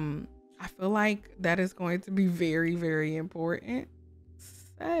 I feel like that is going to be very, very important.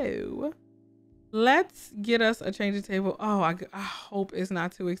 So let's get us a changing table. Oh, I hope it's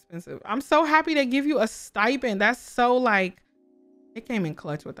not too expensive. I'm so happy they give you a stipend. That's so like, it came in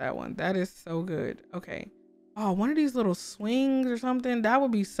clutch with that one. That is so good. Okay. Oh, one of these little swings or something. That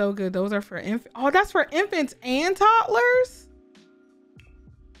would be so good. Those are for infants. Oh, that's for infants and toddlers.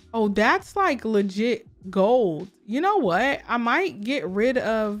 Oh, that's like legit gold. You know what? I might get rid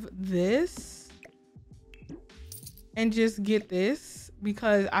of this and just get this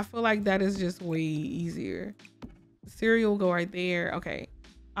because I feel like that is just way easier. Cereal will go right there. Okay.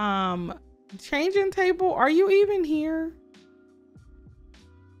 Changing table. Are you even here?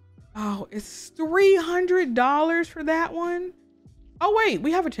 Oh, it's $300 for that one. Oh wait,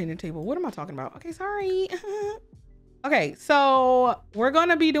 we have a changing table. What am I talking about? Okay, sorry. Okay, so we're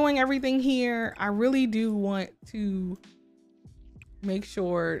gonna be doing everything here. I really do want to make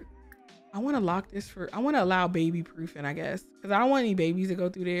sure, I want to lock this for, I want to allow baby proofing, I guess, because I don't want any babies to go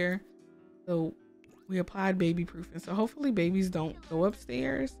through there. So we applied baby proofing. So hopefully babies don't go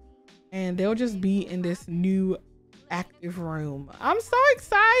upstairs and they'll just be in this new active room. I'm so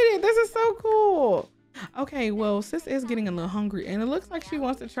excited. This is so cool. Okay, well, sis is getting a little hungry and it looks like she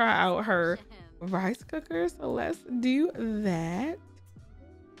wants to try out her rice cooker. So let's do that.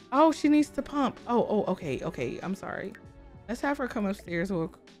 Oh, she needs to pump. Oh, okay. I'm sorry. Let's have her come upstairs real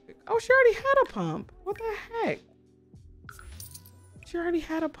quick. Oh, she already had a pump. What the heck? She already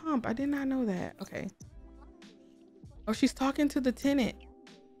had a pump. I did not know that. Okay. Oh, she's talking to the tenant.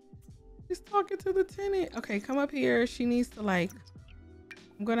 She's talking to the tenant. Okay, come up here. She needs to like,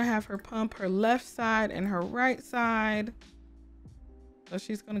 I'm gonna have her pump her left side and her right side. So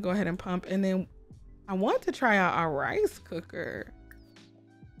she's gonna go ahead and pump. And then I want to try out our rice cooker.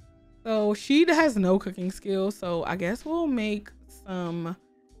 So she has no cooking skills. So I guess we'll make some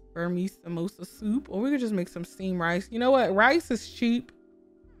Burmese samosa soup, or we could just make some steamed rice. You know what? Rice is cheap.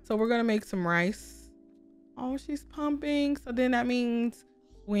 So we're gonna make some rice. Oh, she's pumping. So then that means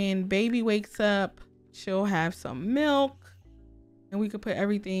when baby wakes up, she'll have some milk and we could put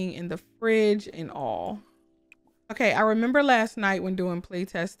everything in the fridge and all. Okay, I remember last night when doing play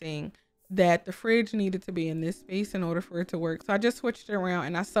testing that the fridge needed to be in this space in order for it to work. So I just switched it around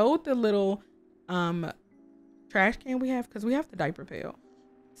and I sold the little trash can we have because we have the diaper pail.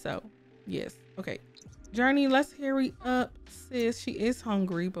 So yes, okay. Journey, let's hurry up, sis. She is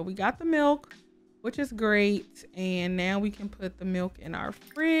hungry, but we got the milk, which is great. And now we can put the milk in our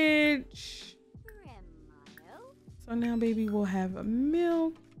fridge. So now baby will have a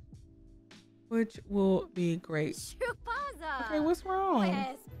milk, which will be great. Okay, what's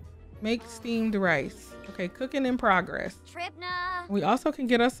wrong? Make steamed rice. Okay, cooking in progress. We also can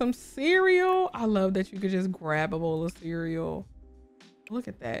get us some cereal. I love that you could just grab a bowl of cereal. Look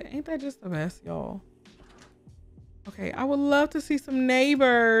at that. Ain't that just the best, y'all? Okay, I would love to see some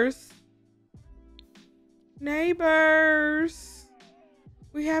neighbors. Neighbors.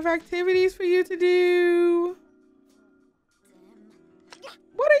 We have activities for you to do.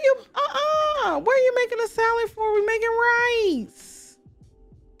 What are you? What are you making a salad for? We're making rice.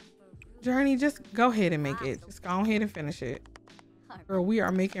 Journey, just go ahead and make it. Just go ahead and finish it. Girl, we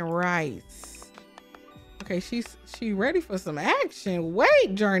are making rice. Okay, she ready for some action.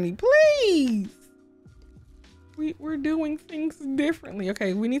 Wait, Journey, please. We're doing things differently.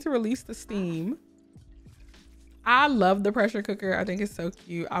 Okay, we need to release the steam. I love the pressure cooker. I think it's so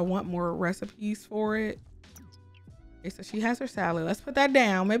cute. I want more recipes for it. Okay, so she has her salad. Let's put that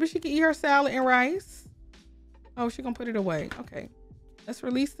down. Maybe she can eat her salad and rice. Oh, she's gonna put it away. Okay. Let's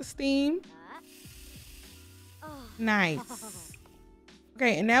release the steam. Nice.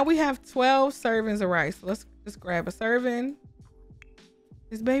 Okay, and now we have 12 servings of rice. So let's just grab a serving.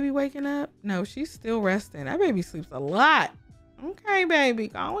 Is baby waking up? No, she's still resting. That baby sleeps a lot. Okay, baby,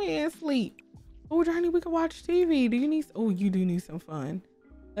 go ahead and sleep. Oh, Journey, we can watch TV. Do you need? Oh, you do need some fun.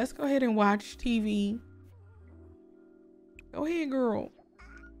 Let's go ahead and watch TV. Go ahead, girl.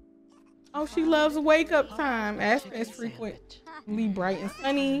 Oh, she loves wake up time. Ashton is frequently bright and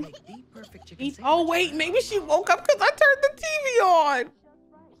sunny. Oh, wait, maybe she woke up because I turned the TV on.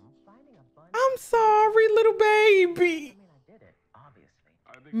 I'm sorry, little baby.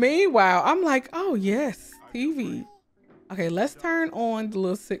 Meanwhile, I'm like, oh, yes, TV. Okay, let's turn on the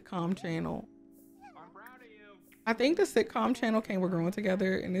little sitcom channel. I think the sitcom channel came with Growing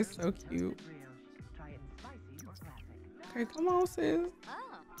Together, and it's so cute. Okay, come on, sis.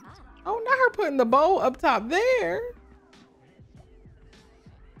 Oh, not her putting the bowl up top there.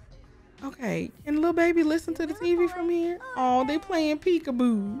 Okay, can little baby listen to the TV from here? Oh, they playing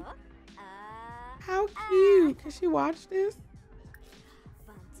peekaboo. How cute. Can she watch this?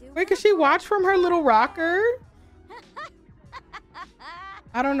 Wait, can she watch from her little rocker?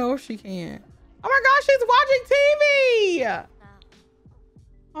 I don't know if she can. Oh my gosh, she's watching TV.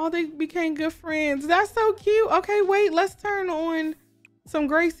 Oh, they became good friends. That's so cute. Okay, wait, let's turn on some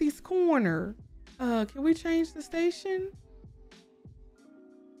Gracie's Corner. Can we change the station?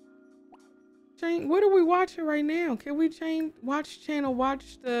 What are we watching right now? Can we watch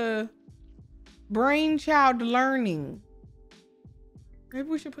the Brainchild Learning? Maybe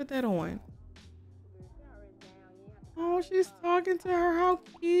we should put that on. Oh, she's talking to her. How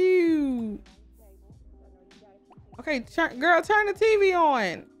cute. Okay, girl, turn the TV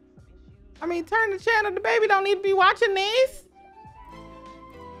on. I mean, turn the channel. The baby don't need to be watching this.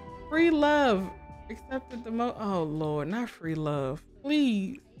 Free love. Accepted the most. Oh, Lord, not free love.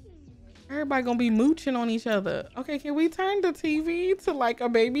 Please. Everybody gonna be mooching on each other. Okay, can we turn the TV to like a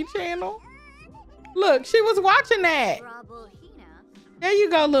baby channel? Look, she was watching that. There you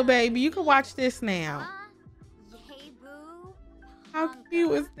go, little baby. You can watch this now. How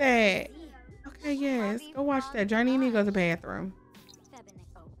cute is that? Okay, yes. Go watch that. Journey need to go to the bathroom.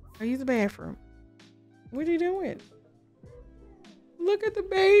 Go use the bathroom. What are you doing? Look at the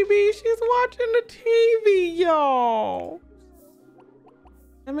baby. She's watching the TV, y'all.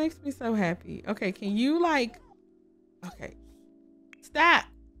 That makes me so happy. Okay, can you like... Okay. Stop.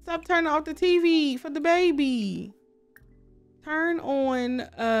 Stop turning off the TV for the baby. Turn on...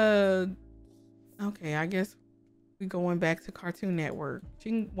 Okay, I guess we're going back to Cartoon Network. She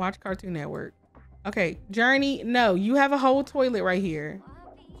can watch Cartoon Network. Okay, Journey, no. You have a whole toilet right here.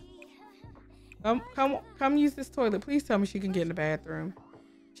 Come use this toilet. Please tell me she can get in the bathroom.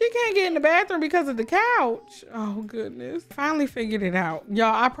 She can't get in the bathroom because of the couch. Oh, goodness. Finally figured it out.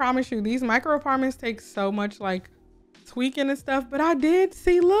 Y'all, I promise you, these micro apartments take so much, like, tweaking and stuff. But I did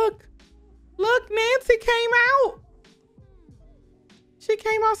see, look. Look, Nancy came out. She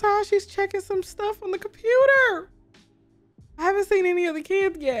came outside. She's checking some stuff on the computer. I haven't seen any of the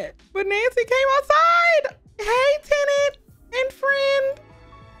kids yet. But Nancy came outside. Hey, tenant and friend.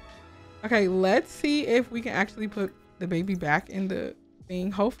 Okay, let's see if we can actually put the baby back in the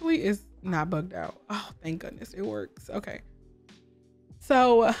thing. Hopefully it's not bugged out. Oh, thank goodness it works. Okay.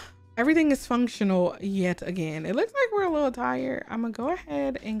 So everything is functional yet again. It looks like we're a little tired. I'm gonna go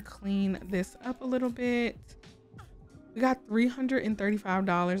ahead and clean this up a little bit. We got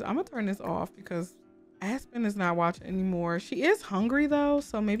 $335. I'm gonna turn this off because Aspen is not watching anymore. She is hungry though,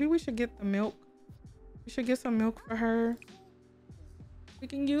 so maybe we should get the milk. We should get some milk for her. We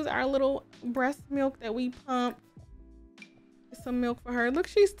can use our little breast milk that we pump. Get some milk for her. Look,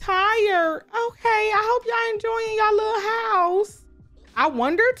 she's tired. Okay, I hope y'all enjoying y'all little house. I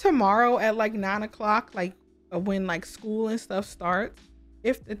wonder tomorrow at like 9 o'clock, like when like school and stuff starts,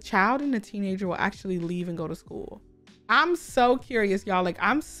 if the child and the teenager will actually leave and go to school. I'm so curious, y'all. Like,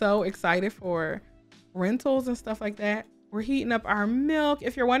 I'm so excited for rentals and stuff like that. We're heating up our milk.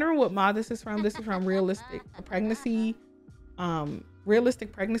 If you're wondering what mod this is from Realistic Pregnancy,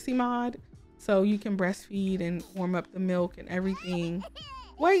 Realistic Pregnancy mod. So you can breastfeed and warm up the milk and everything.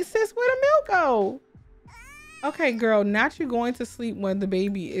 Wait, sis, where'd the milk go? Okay, girl, not you going to sleep when the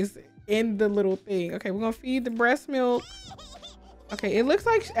baby is in the little thing. Okay, we're gonna feed the breast milk. Okay, it looks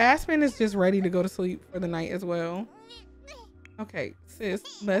like Aspen is just ready to go to sleep for the night as well. Okay, sis,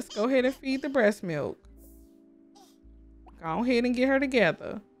 let's go ahead and feed the breast milk. Go ahead and get her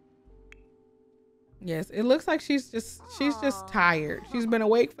together. Yes, it looks like she's just tired. She's been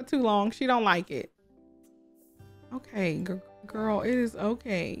awake for too long. She don't like it. Okay, girl, it is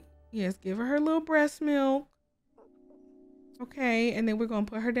okay. Yes, give her little breast milk. Okay, and then we're gonna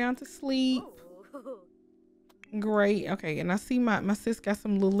put her down to sleep. Great. Okay, and I see my sis got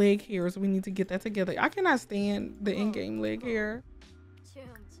some little leg hairs. We need to get that together. I cannot stand the in-game leg hair.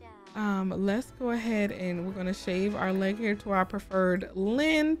 Let's go ahead and we're gonna shave our leg hair to our preferred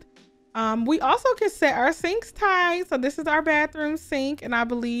length. We also can set our sinks tight. So this is our bathroom sink, and I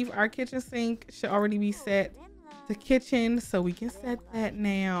believe our kitchen sink should already be set to kitchen, so we can set that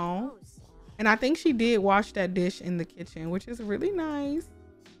now. And I think she did wash that dish in the kitchen, which is really nice.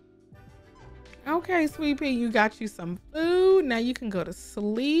 Okay, sweet pea, you got you some food. Now you can go to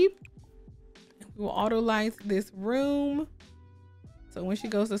sleep. We will auto light this room. So when she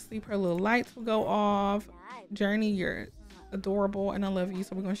goes to sleep, her little lights will go off. Journey, you're adorable and I love you.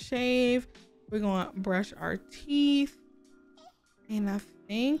 So we're gonna shave. We're gonna brush our teeth. And I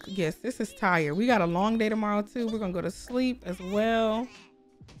think, yes, this is tired. We got a long day tomorrow too. We're gonna go to sleep as well.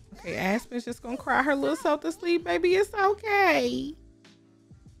 Okay, Aspen's just gonna cry her little self to sleep, baby. It's okay.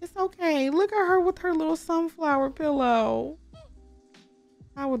 It's okay. Look at her with her little sunflower pillow.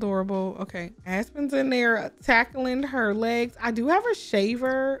 How adorable. Okay, Aspen's in there tackling her legs. I do have a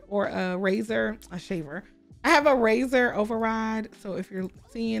shaver or a razor, I have a razor override. So if you're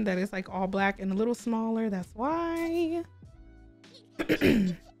seeing that it's like all black and a little smaller, that's why.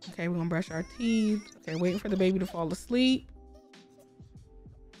 Okay, we're gonna brush our teeth. Okay, waiting for the baby to fall asleep.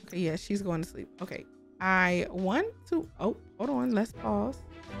 Okay, yeah, she's going to sleep. Okay, I want to, oh, hold on, let's pause.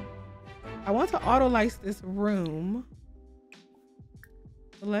 I want to auto light this room.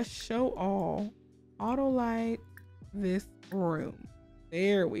 Let's show all. Auto light this room.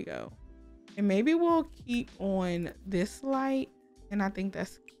 There we go. And maybe we'll keep on this light, and I think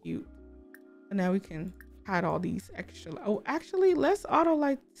that's cute. So now we can hide all these extra. Oh, actually, let's auto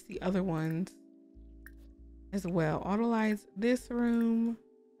light the other ones as well. Auto lights this room.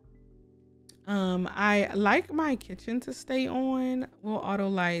 I like my kitchen to stay on. We'll auto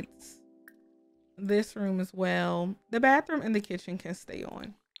lights this room as well. The bathroom and the kitchen can stay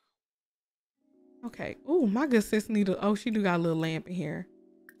on. Okay. Oh, my good sis need a, oh, she do got a little lamp in here.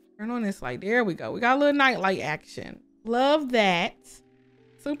 Turn on this light. There we go. We got a little nightlight action. Love that.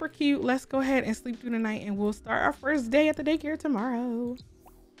 Super cute. Let's go ahead and sleep through the night and we'll start our first day at the daycare tomorrow.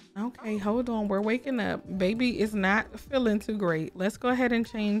 Okay, hold on. We're waking up. Baby is not feeling too great. Let's go ahead and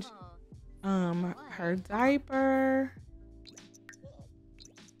change her diaper.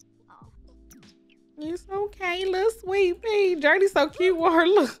 It's okay, little sweet pea. Journey's so cute with her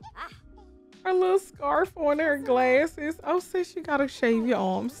little scarf on, her glasses. Oh, sis, you gotta shave your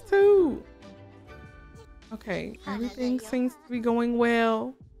arms too. Okay, everything seems to be going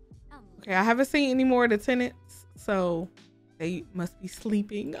well. Okay, I haven't seen any more of the tenants, so they must be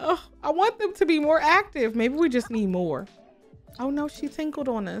sleeping. Oh, I want them to be more active. Maybe we just need more. Oh no, she tinkled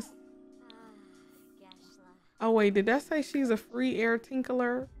on us. Oh wait, did that say she's a free air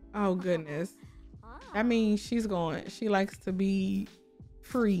tinkler? Oh goodness. That means she likes to be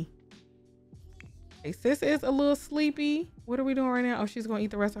free. Okay, sis is a little sleepy. What are we doing right now? Oh, she's gonna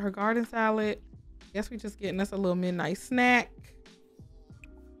eat the rest of her garden salad. Guess we just getting us a little midnight snack.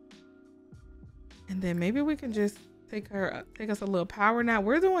 And then maybe we can just take us a little power nap.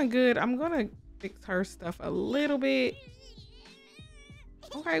 We're doing good. I'm gonna fix her stuff a little bit.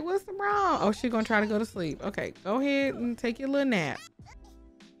 Okay, what's wrong? Oh, she's gonna try to go to sleep. Okay, go ahead and take your little nap.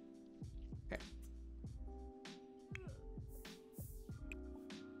 Okay.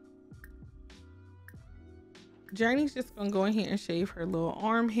 Journey's just gonna go in here and shave her little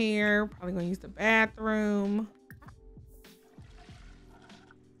arm hair. Probably gonna use the bathroom.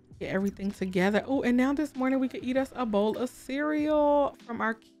 Get everything together. Oh, and now this morning we could eat us a bowl of cereal from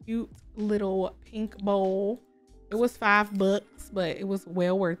our cute little pink bowl. It was $5, but it was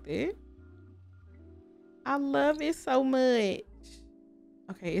well worth it. I love it so much.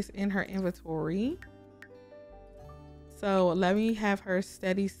 Okay, it's in her inventory. So let me have her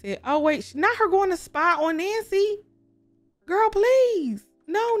steady sit. Oh wait, not her going to spy on Nancy. Girl, please.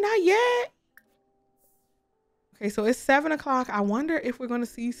 No, not yet. Okay, so it's 7 o'clock. I wonder if we're gonna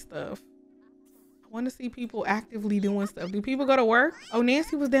see stuff. I want to see people actively doing stuff. Do people go to work? Oh,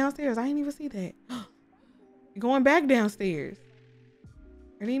 Nancy was downstairs. I didn't even see that. Going back downstairs.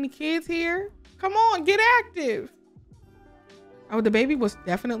 Are there any kids here? Come on, get active. Oh, the baby was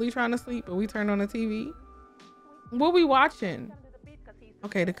definitely trying to sleep, but we turned on the TV. What we watching?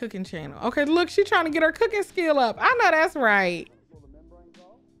 Okay, the cooking channel. Okay, look, she trying to get her cooking skill up. I know that's right.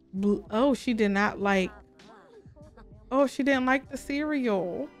 Oh, she did not like. Oh, she didn't like the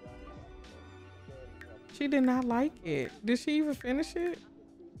cereal. She did not like it. Did she even finish it?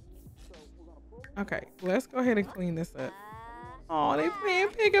 Okay, let's go ahead and clean this up. Oh, they playing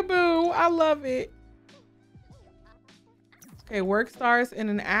peekaboo. I love it. Okay, work starts in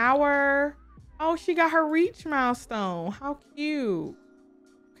an hour. Oh, she got her reach milestone. How cute.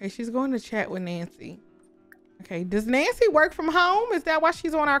 Okay, she's going to chat with Nancy. Okay, does Nancy work from home? Is that why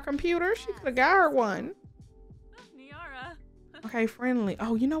she's on our computer? She could have got her one. Okay, friendly.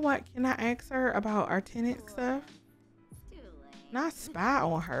 Oh, you know what? Can I ask her about our tenant stuff? Not spy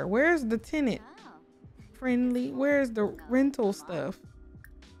on her. Where's the tenant? Friendly. Where's the rental stuff?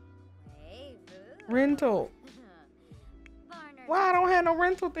 Rental. Why I don't have no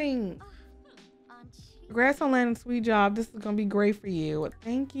rental thing? Congrats on landing a sweet job. This is gonna be great for you.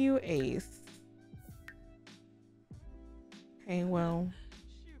 Thank you, Ace. Okay, well,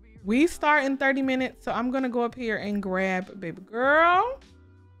 we start in 30 minutes, so I'm gonna go up here and grab baby girl.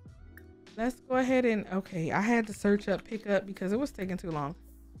 Let's go ahead and, okay, I had to search up pick up because it was taking too long.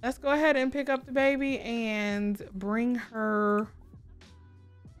 Let's go ahead and pick up the baby and bring her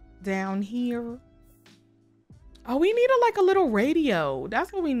down here. Oh, we need like a little radio.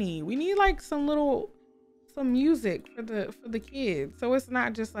 That's what we need. We need like some music for the kids, so it's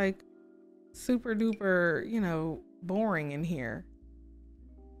not just like super duper, you know, boring in here.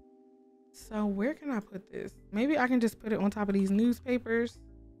 So where can I put this? Maybe I can just put it on top of these newspapers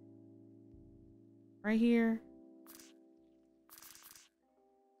right here.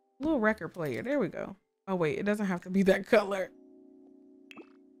 Little record player. There we go. Oh wait, it doesn't have to be that color.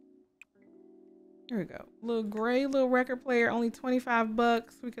 There we go. Little gray little record player, only $25.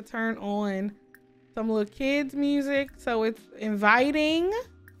 We could turn on some little kids music so it's inviting.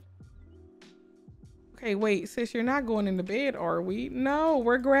 Okay, wait, sis, you're not going into bed, are we? No,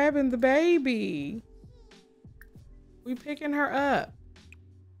 we're grabbing the baby. We picking her up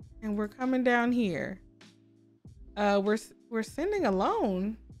and we're coming down here. We're sending a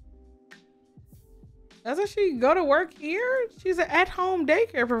loan. Doesn't she go to work here? She's an at-home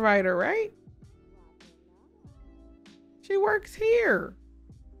daycare provider, right? She works here.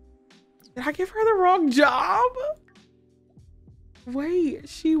 Did I give her the wrong job? Wait,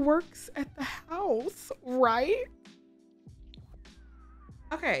 she works at the house, right?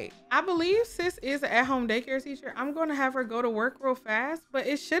 Okay, I believe sis is an at-home daycare teacher. I'm going to have her go to work real fast, but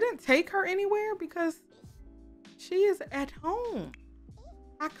it shouldn't take her anywhere because she is at home.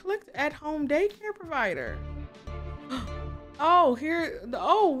 I clicked at-home daycare provider. Oh, here.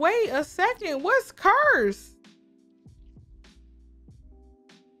 Oh, wait a second. What's cursed?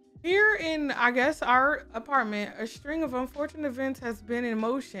 Here in, I guess, our apartment, a string of unfortunate events has been in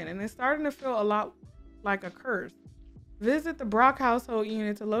motion and it's starting to feel a lot like a curse. Visit the Brock household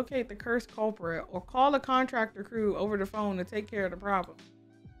unit to locate the cursed culprit or call a contractor crew over the phone to take care of the problem.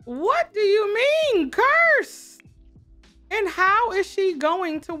 What do you mean, curse? And how is she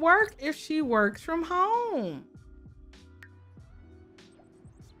going to work if she works from home?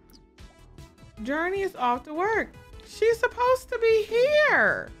 Journee is off to work. She's supposed to be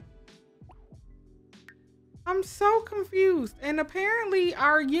here. I'm so confused. And apparently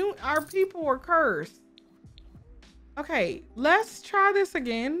our people were cursed. Okay, let's try this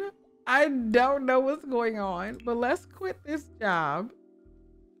again. I don't know what's going on, but let's quit this job.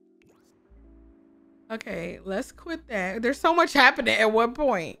 Okay, let's quit that. There's so much happening at one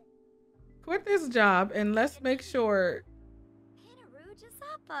point. Quit this job and let's make sure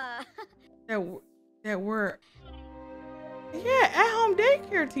that we're at-home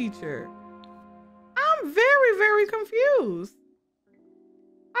daycare teacher. I'm very, very confused.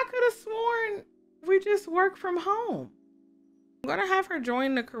 I could have sworn we just work from home. I'm gonna have her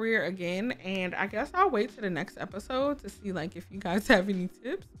join the career again, and I guess I'll wait to the next episode to see like if you guys have any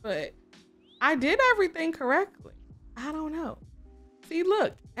tips, but I did everything correctly. I don't know. See,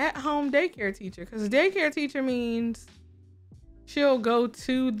 look, at-home daycare teacher, because daycare teacher means she'll go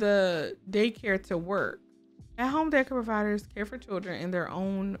to the daycare to work. At-home daycare providers care for children in their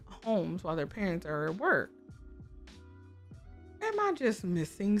own homes while their parents are at work. Am I just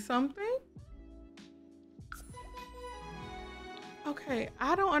missing something? Okay,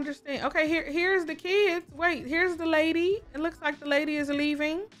 I don't understand. Okay, here's the kids. Wait, here's the lady. It looks like the lady is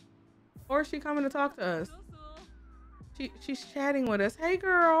leaving. Or is she coming to talk to us? She's chatting with us. Hey,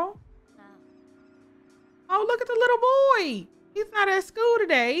 girl. Oh, look at the little boy. He's not at school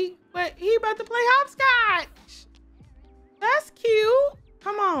today, but he about to play hopscotch. That's cute.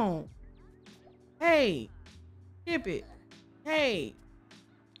 Come on. Hey, skip it. Hey.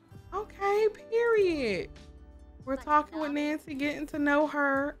 Okay, period. We're talking with Nancy, getting to know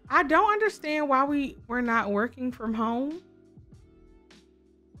her. I don't understand why we're not working from home.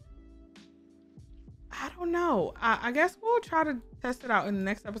 I don't know. I guess we'll try to test it out in the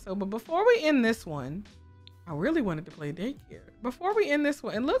next episode. But before we end this one, I really wanted to play daycare. Before we end this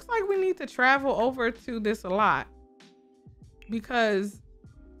one, it looks like we need to travel over to this a lot because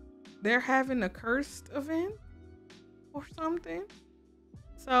they're having a cursed event or something.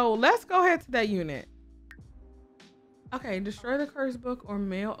 So let's go ahead to that unit. Okay, destroy the curse book or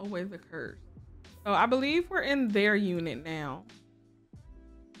mail away the curse. So I believe we're in their unit now.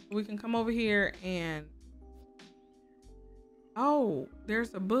 We can come over here and, oh,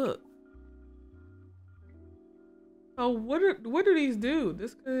 there's a book. So what do these do?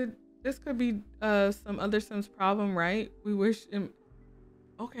 This could be some other Sims problem, right? We wish him,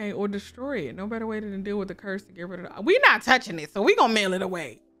 okay, or destroy it. No better way than to deal with the curse to get rid of it. We're not touching it, so we gonna mail it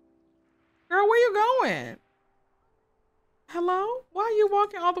away. Girl, where you going? Hello? Why are you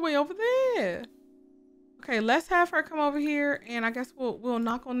walking all the way over there? Okay, let's have her come over here and I guess we'll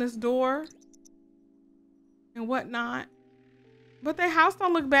knock on this door and whatnot. But their house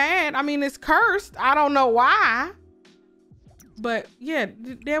don't look bad. I mean, it's cursed. I don't know why. But yeah,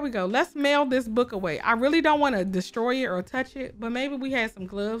 there we go. Let's mail this book away. I really don't want to destroy it or touch it, but maybe we had some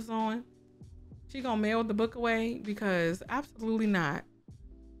gloves on. She gonna mail the book away because absolutely not.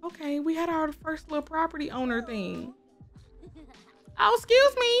 Okay, we had our first little property owner thing. Oh,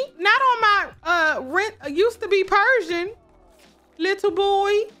 excuse me. Not on my rent used to be Persian. Little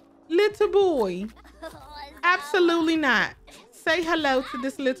boy. Little boy. Absolutely not. Say hello to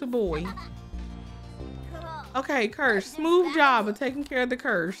this little boy. Okay, curse. Smooth job of taking care of the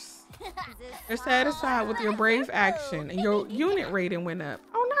curse. They're satisfied with your brave action and your unit rating went up.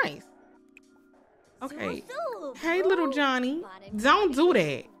 Oh, nice. Okay. Hey, little Johnny. Don't do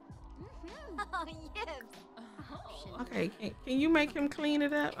that. Okay, can you make him clean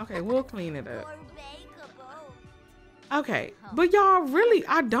it up? Okay, we'll clean it up. Okay, but y'all really,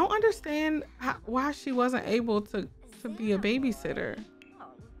 I don't understand why she wasn't able to be a babysitter.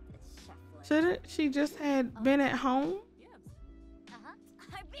 Shouldn't she just had been at home?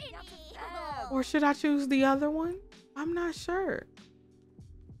 Or should I choose the other one? I'm not sure.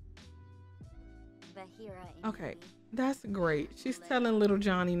 Okay, that's great. She's telling little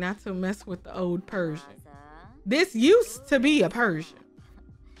Johnny not to mess with the old Persian. This used to be a Persian.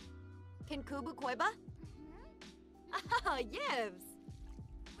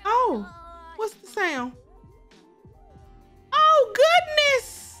 Oh, what's the sound? Oh,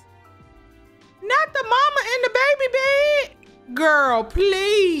 goodness. Not the mama in the baby bed. Girl,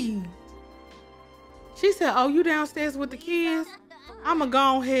 please. She said, oh, you downstairs with the kids? I'ma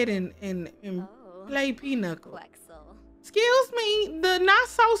go ahead and play pinochle. Excuse me, the not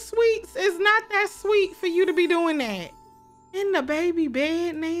so sweets is not that sweet for you to be doing that. In the baby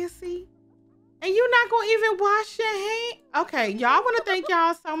bed, Nancy? And you're not gonna even wash your hands? Okay, y'all, want to thank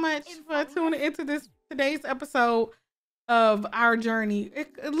y'all so much for tuning into today's episode of our journey.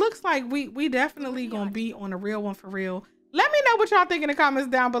 It looks like we definitely gonna be on a real one for real. Let me know what y'all think in the comments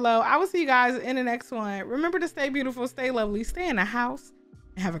down below. I will see you guys in the next one. Remember to stay beautiful, stay lovely, stay in the house,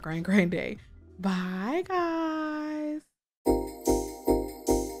 and have a great day. Bye, guys.